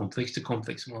defined complex to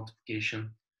complex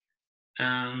multiplication,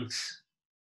 and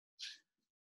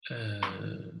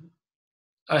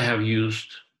I have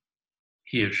used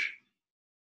here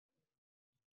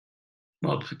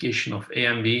multiplication of a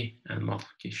and b and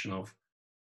multiplication of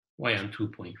yn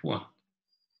 2.1.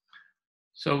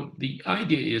 So the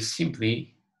idea is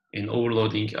simply, in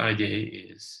overloading, idea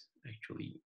is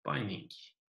actually binding.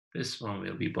 This one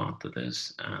will be bound to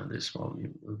this, and this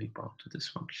one will be bound to this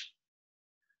function.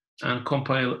 And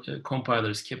compiler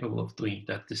is capable of doing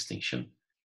that distinction,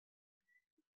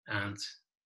 and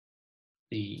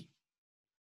the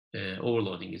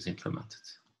overloading is implemented.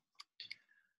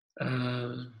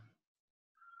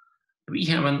 We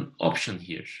have an option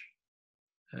here.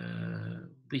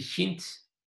 The hint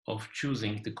of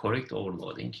choosing the correct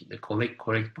overloading, the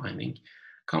correct binding,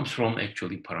 comes from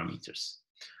actually parameters.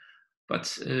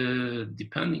 But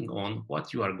depending on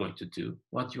what you are going to do,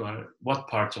 what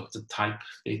part of the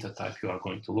data type you are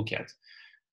going to look at,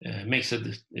 makes a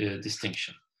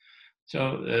distinction.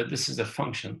 So this is a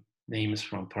function. Name is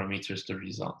from parameters to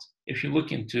result. If you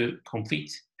look into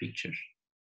complete picture,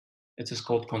 it is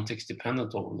called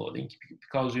context-dependent overloading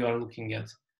because you are looking at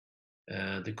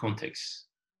the context.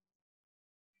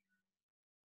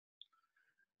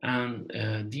 And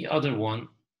the other one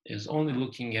is only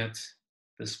looking at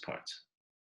this part.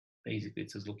 Basically,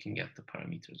 it is looking at the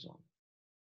parameters only.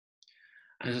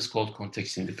 And this is called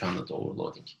context-independent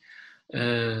overloading.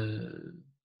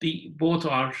 Both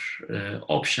are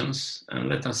options, and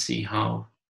let us see how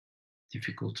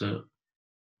difficult to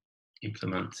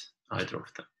implement either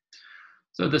of them.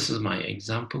 So this is my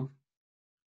example.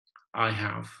 I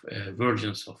have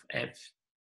versions of f,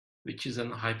 which is a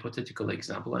hypothetical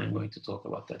example. I'm going to talk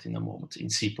about that in a moment. In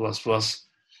C++,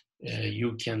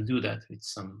 you can do that with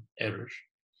some error.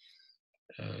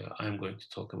 I'm going to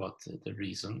talk about the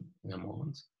reason in a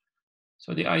moment.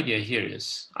 So the idea here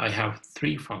is I have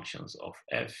three functions of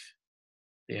f.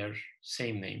 They are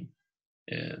same name.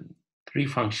 Three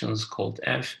functions called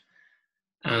f,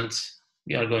 and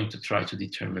we are going to try to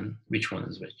determine which one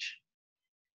is which.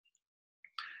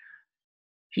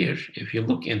 Here, if you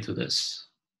look into this,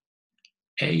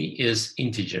 a is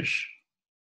integer,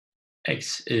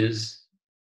 x is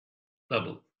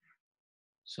double.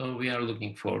 So we are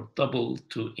looking for double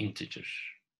to integer,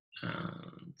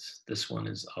 and this one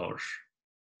is our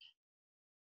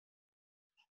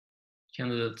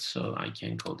candidate, so I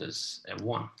can call this a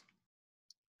 1.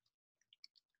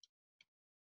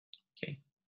 Okay.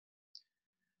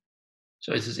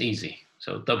 So it is easy.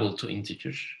 So double to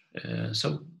integer.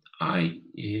 So I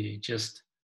just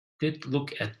did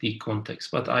look at the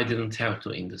context, but I didn't have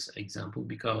to in this example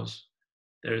because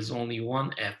there is only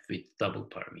one f with double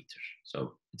parameter.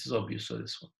 So it is obvious for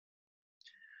this one.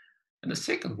 And the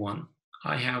second one,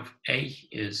 I have a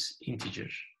is integer,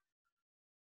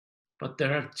 but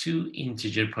there are two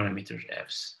integer parameter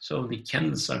f's. So the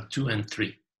candidates are 2 and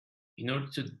 3. In order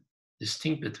to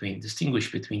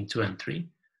distinguish between 2 and 3,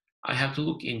 I have to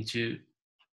look into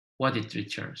what it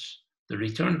returns. The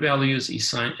return value is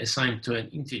assigned to an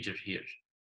integer here.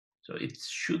 So it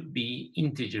should be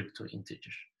integer to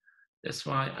integer. That's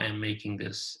why I am making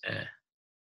this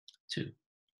 2.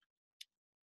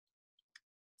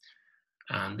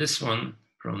 And this one,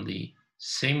 from the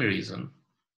same reason,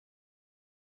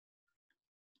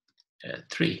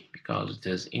 3, because it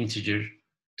is integer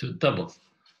to double.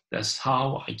 That's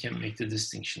how I can make the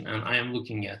distinction. And I am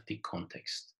looking at the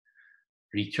context.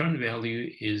 Return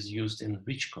value is used in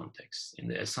which context? In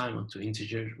the assignment to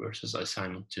integer versus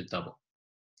assignment to double.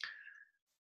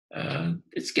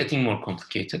 It's getting more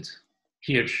complicated.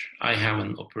 Here I have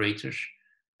an operator.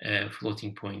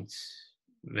 Floating point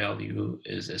value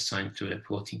is assigned to a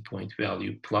floating point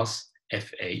value plus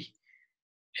fa.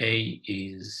 A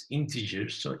is integer,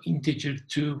 so integer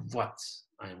to what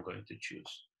I am going to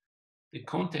choose. The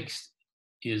context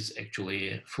is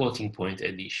actually a floating point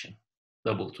addition,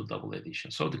 double to double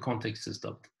addition. So the context is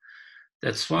doubled.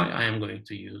 That's why I am going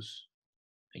to use,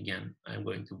 again, I'm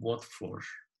going to vote for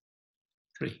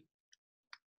 3.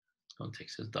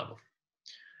 context is double.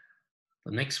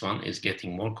 The next one is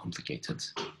getting more complicated.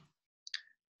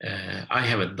 I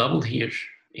have a double here,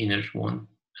 inner one,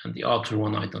 and the outer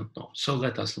one I don't know. So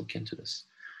let us look into this.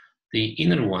 The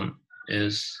inner one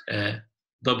is a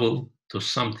double to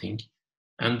something,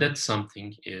 and that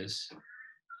something is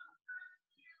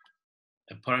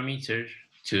a parameter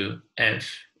to f,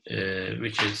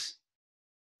 which is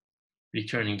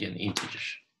returning an integer.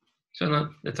 So now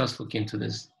let us look into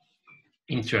this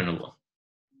internal one,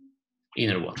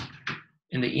 inner one.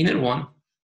 In the inner one,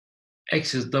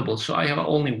 x is double, so I have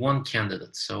only one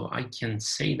candidate. So I can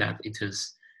say that it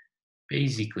is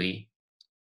basically,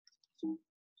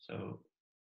 so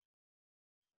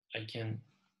I can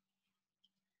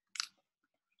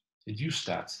deduce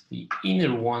that the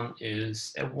inner one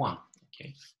is f1,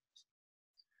 okay?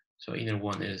 So inner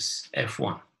one is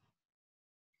f1.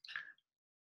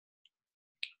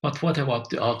 But what about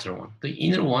the outer one? The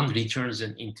inner one returns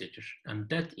an integer, and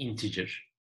that integer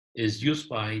is used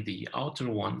by the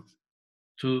outer one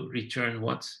to return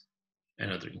what?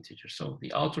 Another integer. So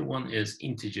the outer one is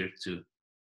integer to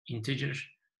integer,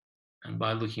 and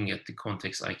by looking at the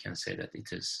context, I can say that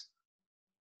it is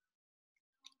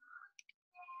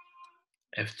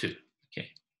f2, okay?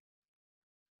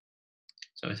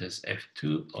 So it is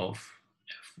f2 of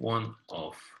f1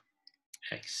 of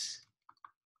x,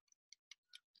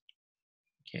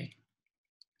 okay?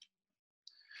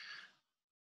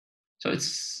 So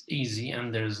it's easy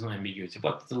and there is no ambiguity,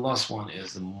 but the last one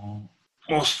is the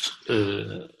most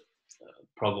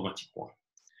problematic one.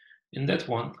 In that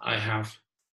one, I have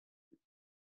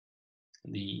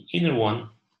the inner one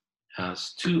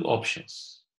has two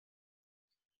options.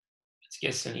 It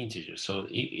gets an integer, so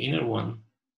the inner one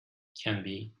can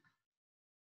be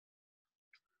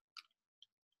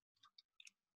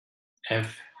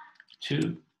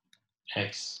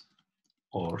f2x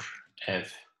or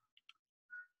f3x.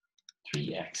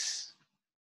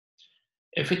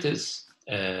 If it is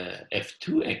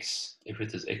f2x, if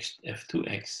it is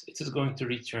f2x, it is going to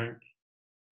return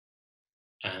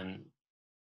an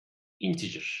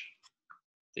integer.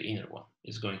 The inner one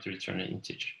is going to return an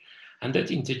integer. And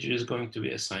that integer is going to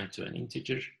be assigned to an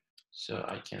integer. So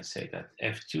I can say that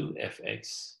f2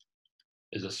 fx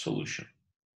is a solution.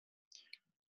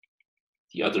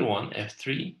 The other one,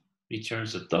 f3,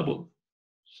 returns a double.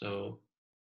 So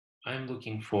I'm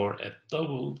looking for a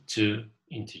double to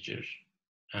integer.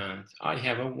 And I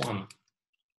have a one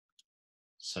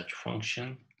such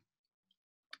function.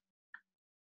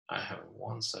 I have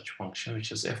one such function,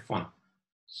 which is f1.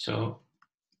 So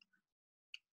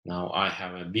now I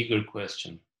have a bigger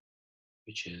question,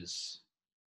 which is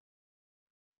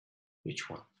which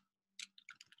one?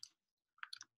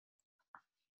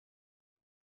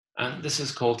 And this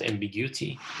is called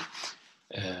ambiguity.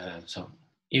 So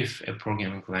if a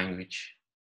programming language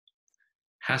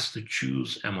has to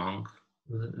choose among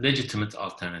legitimate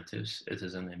alternatives, it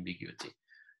is an ambiguity.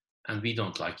 And we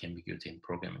don't like ambiguity in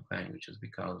programming languages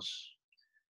because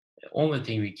the only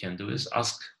thing we can do is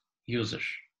ask user,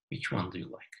 which one do you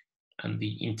like? And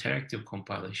the interactive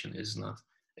compilation is not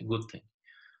a good thing.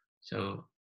 So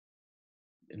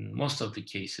in most of the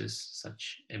cases,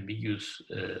 such ambiguous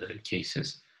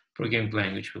cases, programming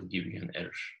language will give you an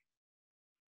error,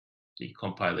 the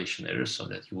compilation error, so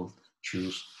that you will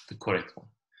choose the correct one.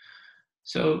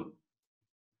 So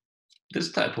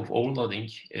this type of overloading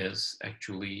is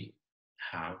actually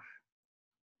have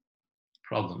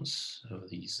problems. So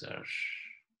these are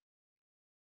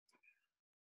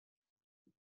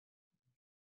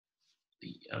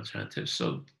the alternatives.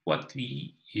 So what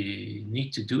we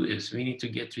need to do is we need to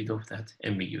get rid of that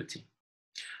ambiguity.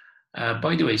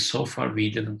 By the way, so far we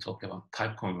didn't talk about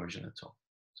type conversion at all.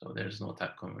 So there's no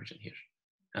type conversion here.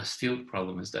 And still,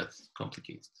 problem is that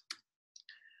complicated.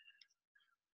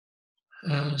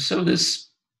 So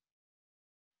this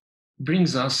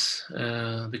brings us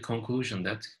the conclusion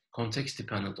that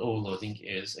context-dependent overloading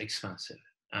is expensive,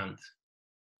 and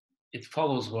it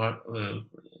follows what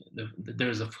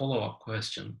there's a follow-up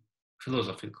question,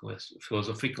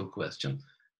 philosophical question: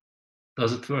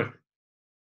 does it work?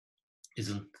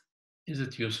 Is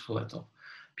it useful at all?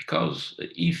 Because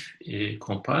if a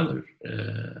compiler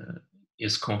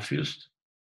is confused,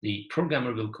 the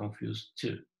programmer will confuse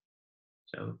too.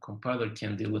 So a compiler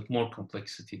can deal with more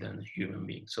complexity than a human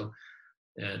being. So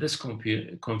this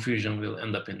confusion will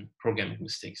end up in programming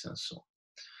mistakes and so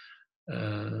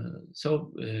on.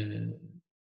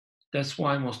 That's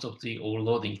why most of the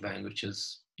overloading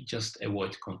languages just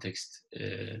avoid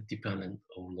context-dependent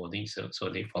overloading. So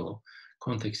they follow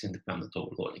context-independent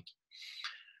overloading.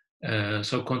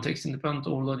 So context-independent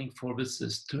overloading forbids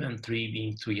this 2 and 3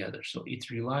 being together. So it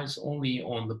relies only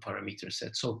on the parameter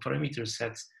set. So parameter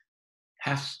sets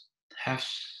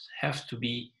have to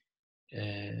be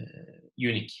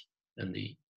unique in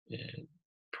the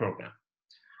program.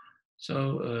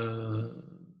 So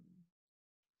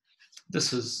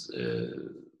this is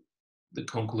the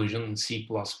conclusion in C++.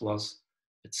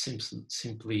 It's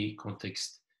simply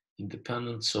context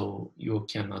independent, so you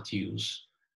cannot use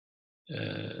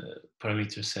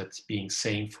parameter sets being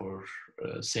same for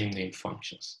same name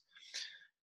functions.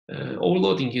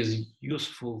 Overloading is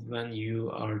useful when you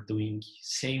are doing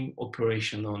same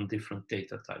operation on different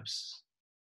data types.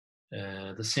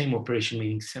 The same operation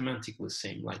meaning semantically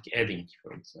same, like adding,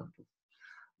 for example,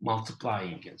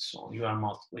 multiplying, and so on. You are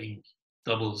multiplying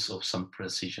doubles of some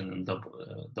precision and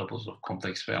doubles of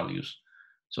complex values.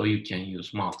 So you can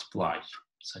use multiply,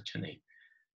 such a name.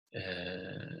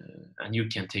 And you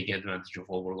can take advantage of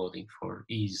overloading for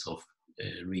ease of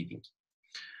reading.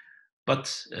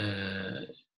 But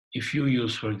if you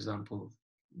use, for example,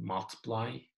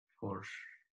 multiply for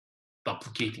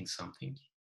duplicating something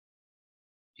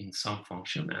in some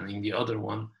function, and in the other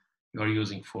one you are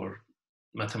using for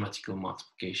mathematical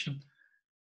multiplication,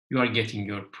 you are getting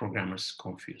your programmers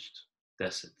confused.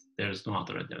 That's it. There's no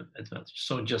other advantage.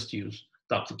 So just use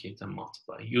duplicate and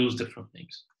multiply. Use different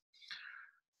names.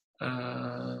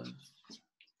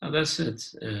 That's it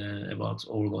about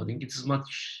overloading. It is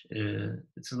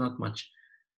not much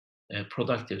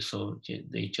productive, so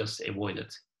they just avoid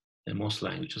it. Most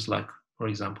languages, like for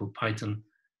example Python,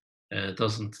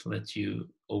 doesn't let you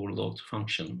overload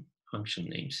function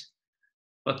names,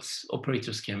 but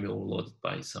operators can be overloaded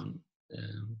by some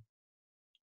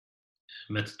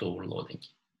method overloading.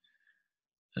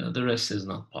 The rest is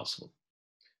not possible.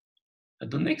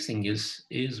 The next thing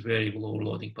is variable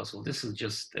overloading puzzle. This is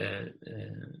just a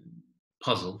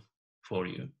puzzle for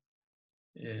you.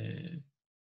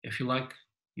 If you like,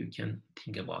 you can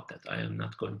think about that. I am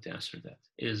not going to answer that.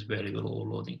 Is variable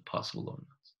overloading possible or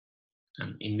not?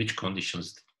 And in which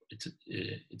conditions it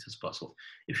is possible?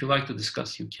 If you like to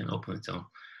discuss, you can open it on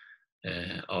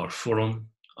our forum,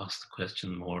 ask the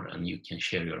question more, and you can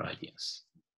share your ideas.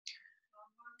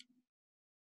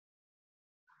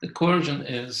 The conversion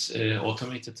is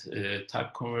automated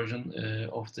type conversion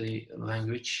of the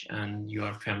language, and you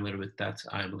are familiar with that,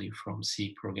 I believe, from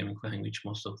C programming language.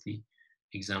 Most of the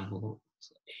examples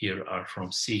here are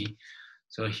from C.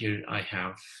 So here I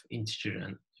have integer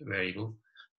and variable.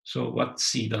 So what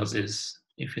C does is,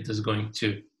 if it is going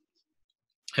to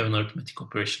have an arithmetic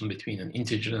operation between an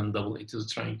integer and double, it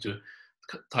is trying to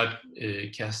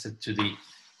cast it to the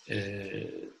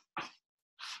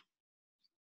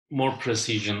more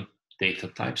precision data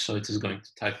type. So it is going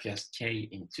to typecast K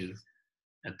into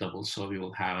a double. So we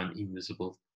will have an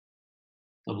invisible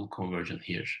double conversion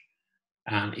here.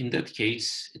 And in that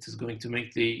case, it is going to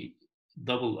make the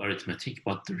double arithmetic,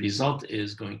 but the result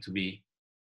is going to be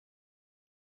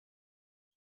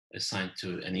assigned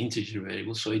to an integer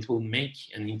variable. So it will make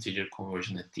an integer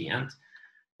conversion at the end,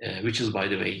 which is, by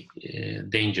the way,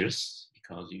 dangerous,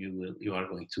 because you are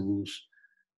going to lose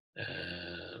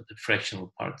the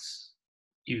fractional parts.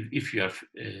 If you are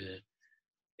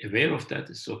aware of that,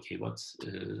 it's okay, but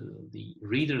the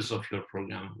readers of your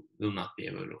program will not be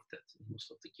aware of that in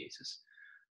most of the cases.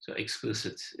 So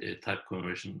explicit type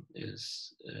conversion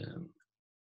is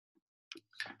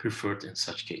preferred in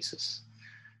such cases.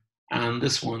 And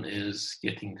this one is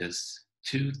getting this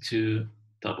 2 to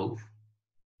double,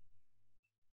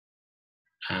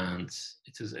 and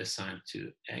it is assigned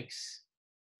to X,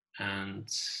 and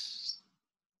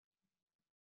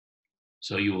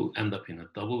so you will end up in a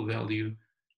double value.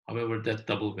 However, that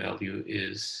double value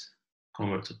is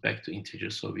converted back to integer,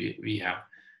 so we have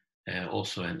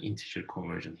also an integer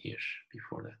conversion here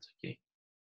before that, okay?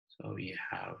 So we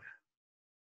have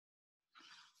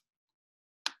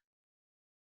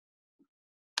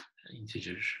an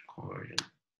integer conversion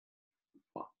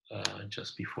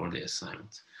just before the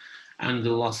assignment. And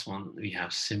the last one, we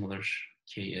have similar.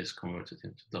 K is converted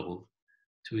into double,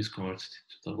 2 is converted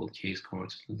into double, K is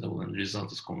converted into double, and the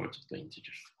result is converted to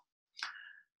integer.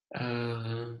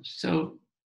 So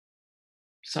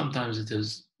sometimes it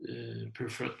is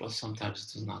preferred, but sometimes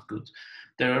it is not good.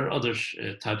 There are other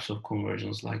types of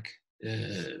conversions, like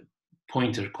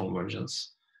pointer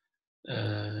conversions,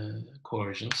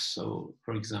 coercions. So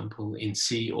for example, in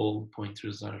C, all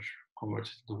pointers are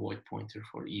converted to void pointer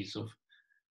for ease of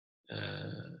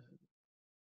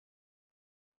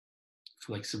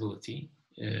flexibility,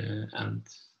 and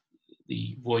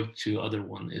the void to other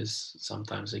one is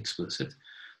sometimes explicit.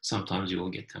 Sometimes you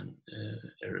will get an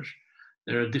error.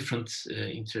 there are different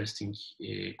interesting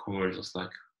conversions,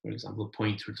 like, for example,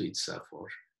 pointer to itself or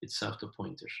itself to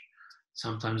pointer.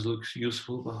 Sometimes looks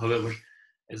useful, but however,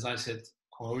 as I said,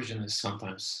 conversion is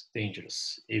sometimes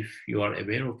dangerous. If you are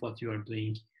aware of what you are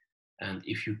doing, and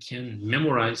if you can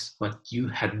memorize what you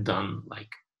had done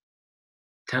like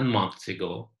 10 months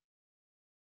ago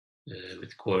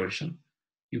with coercion,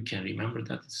 you can remember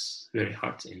that. It's very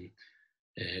hard in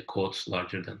codes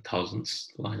larger than thousands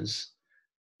lines.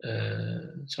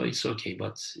 So it's okay,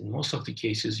 but in most of the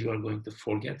cases, you are going to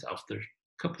forget after a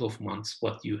couple of months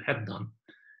what you had done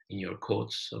in your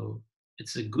code. So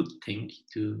it's a good thing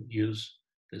to use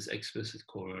this explicit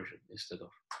coercion instead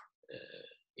of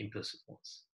implicit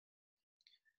ones.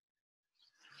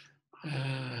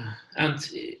 And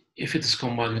if it is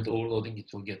combined with overloading,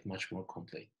 it will get much more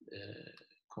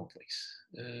complex.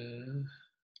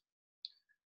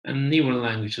 And newer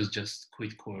languages just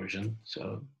quit coercion.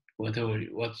 So what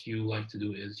you like to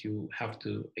do is you have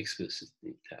to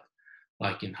explicitly tell.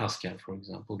 Like in Haskell, for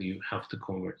example, you have to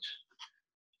convert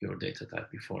your data type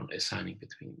before assigning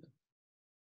between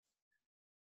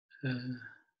them.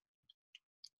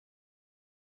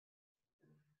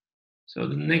 So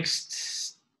the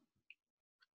next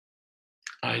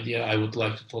idea I would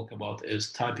like to talk about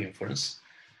is type inference.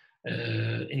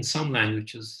 In some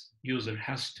languages, user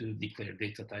has to declare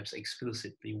data types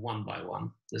explicitly one by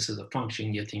one. This is a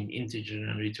function getting integer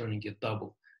and returning a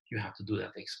double. You have to do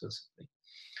that explicitly.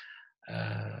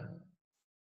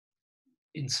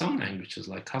 In some languages,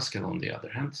 like Haskell, on the other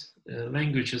hand, the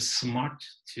language is smart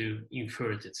to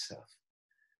infer it itself.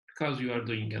 Because you are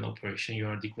doing an operation, you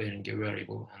are declaring a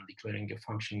variable and declaring a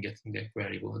function, getting that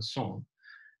variable, and so on.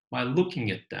 By looking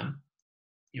at them,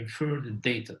 infer the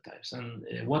data types. And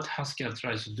what Haskell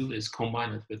tries to do is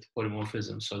combine it with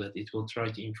polymorphism so that it will try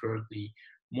to infer the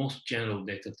most general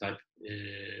data type,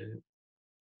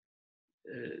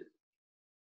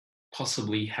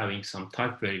 possibly having some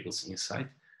type variables inside,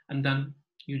 and then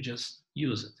you just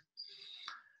use it.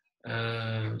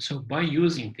 So by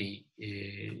using the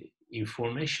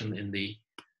information in the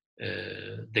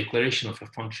declaration of a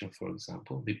function, for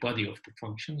example, the body of the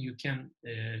function, you can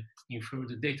infer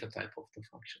the data type of the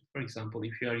function. For example,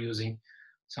 if you are using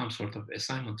some sort of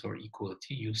assignment or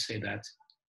equality, you say that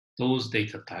those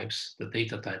data types, the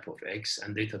data type of X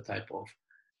and data type of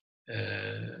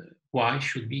Y,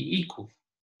 should be equal.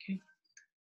 Okay?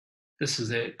 This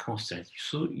is a constraint.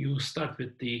 So you start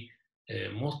with the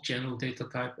most general data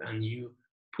type and you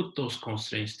put those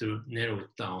constraints to narrow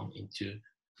it down into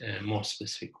a more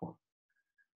specific one.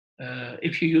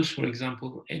 If you use, for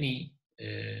example, any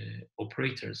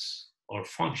operators or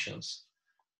functions,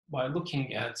 by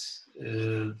looking at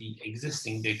the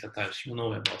existing data types you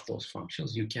know about those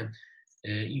functions, you can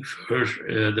infer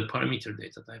the parameter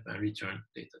data type and return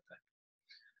data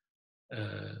type.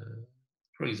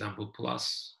 For example,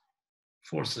 plus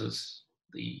forces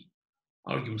the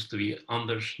arguments to be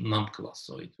under num class.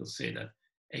 So it will say that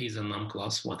A is a num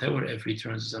class, whatever F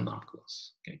returns is a num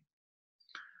class. Okay.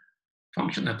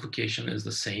 Function application is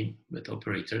the same with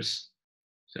operators.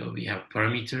 So we have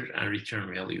parameter and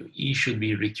return value. E should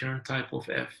be return type of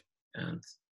F, and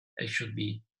A should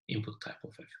be input type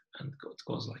of F, and it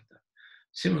goes like that.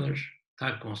 Similar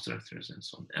type constructors and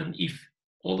so on. And if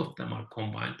all of them are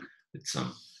combined with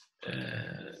some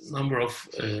number of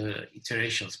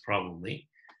iterations, probably,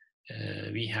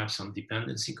 we have some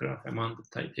dependency graph among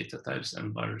the data types,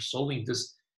 and by solving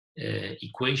this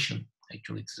equation,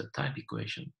 actually it's a type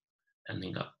equation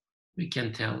ending up, we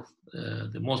can tell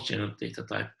the most general data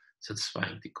type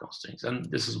satisfying the constraints. And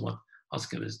this is what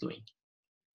Haskell is doing.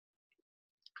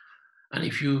 And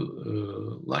if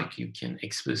you like, you can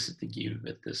explicitly give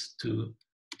with this two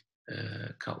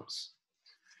columns.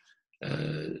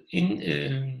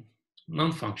 In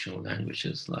non-functional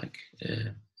languages like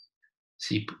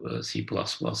C, C++,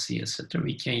 C, etc.,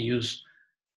 we can use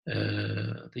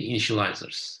the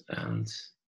initializers. And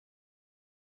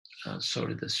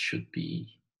sorry, this should be,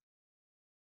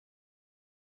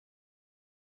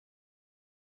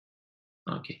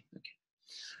 okay.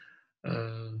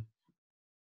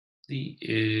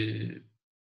 The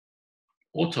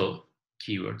auto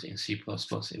keyword in C++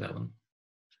 11,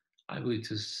 I believe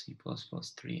it is C++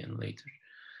 3 and later,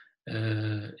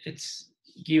 it's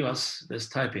give us this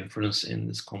type inference in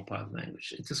this compiled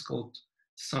language. It is called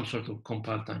some sort of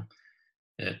compile time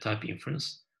type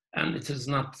inference. And it is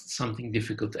not something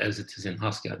difficult as it is in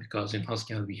Haskell, because in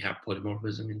Haskell we have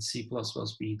polymorphism. In C++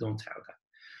 we don't have that.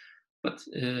 But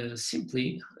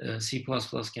simply C++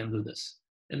 can do this.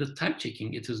 In the type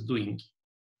checking, it is doing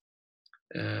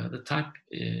the type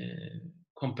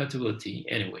compatibility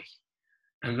anyway.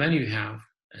 And when you have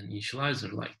an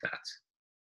initializer like that,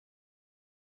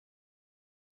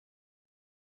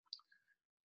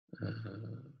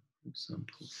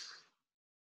 example,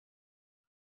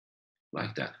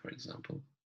 like that, for example.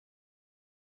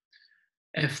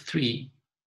 F3,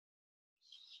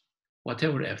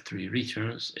 whatever F3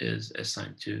 returns is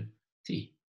assigned to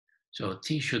T. So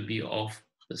T should be of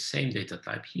the same data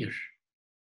type here.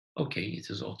 Okay, it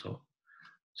is auto.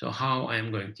 So how I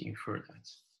am going to infer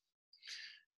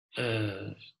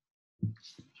that?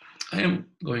 I am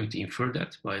going to infer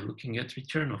that by looking at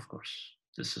return, of course.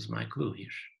 This is my clue here.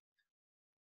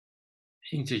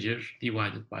 Integer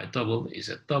divided by double is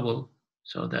a double.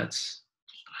 So that's,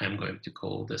 I'm going to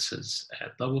call this as a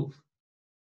double.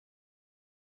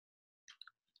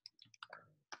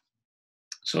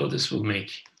 So this will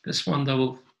make this one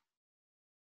double.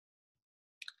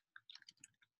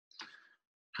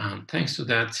 And thanks to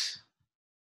that,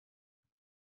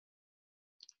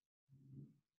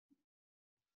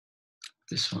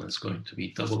 this one is going to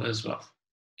be double as well.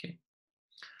 Okay.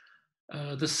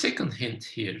 The second hint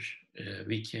here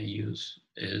we can use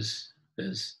is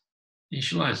this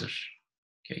initializer.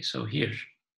 Okay, so here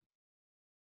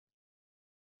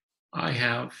I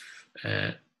have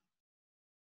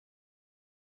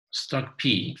struct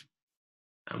P,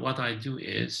 and what I do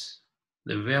is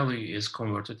the value is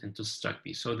converted into struct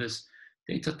P. So this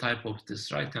data type of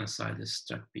this right-hand side is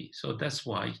struct P. So that's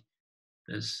why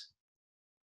this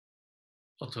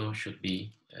auto should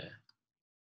be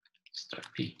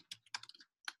struct P.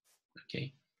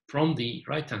 Okay, from the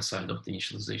right-hand side of the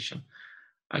initialization,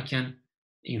 I can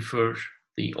infer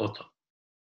the auto.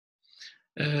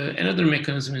 Another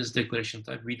mechanism is declaration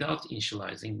type. Without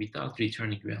initializing, without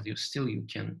returning value, still you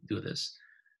can do this.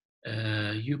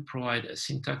 You provide a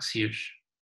syntax here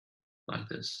like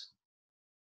this.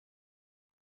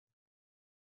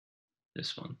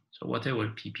 This one. So whatever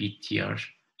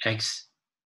pptrx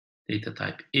data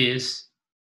type is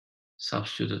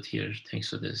substituted here thanks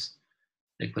to this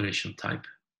declaration type.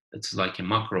 It's like a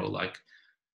macro, like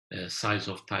size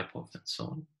of, type of, and so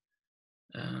on.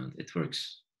 And it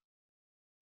works.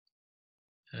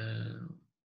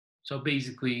 So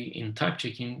basically, in type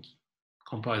checking,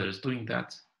 compiler is doing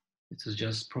that. It is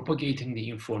just propagating the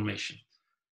information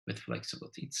with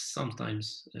flexibility. It's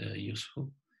sometimes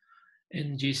useful.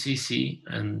 In GCC,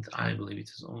 and I believe it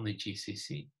is only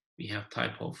GCC, we have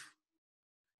type of.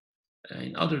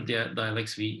 In other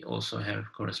dialects, we also have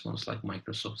correspondence like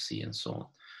Microsoft C and so on.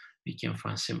 We can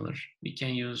find similar. We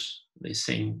can use the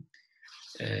same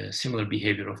similar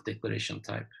behavior of declaration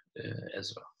type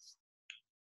as well.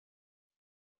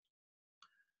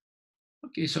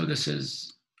 Okay, so this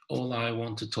is all I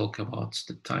want to talk about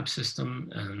the type system,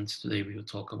 and today we will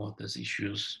talk about these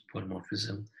issues: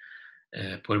 polymorphism,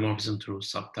 polymorphism through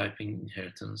subtyping,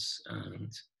 inheritance,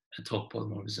 and ad hoc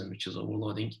polymorphism, which is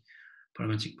overloading,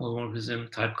 parametric polymorphism,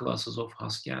 type classes of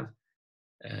Haskell,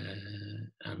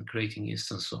 and creating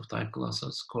instances of type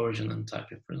classes, coercion, and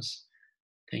type inference.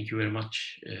 Thank you very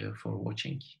much for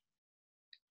watching.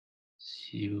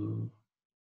 See you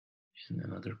in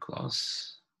another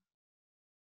class.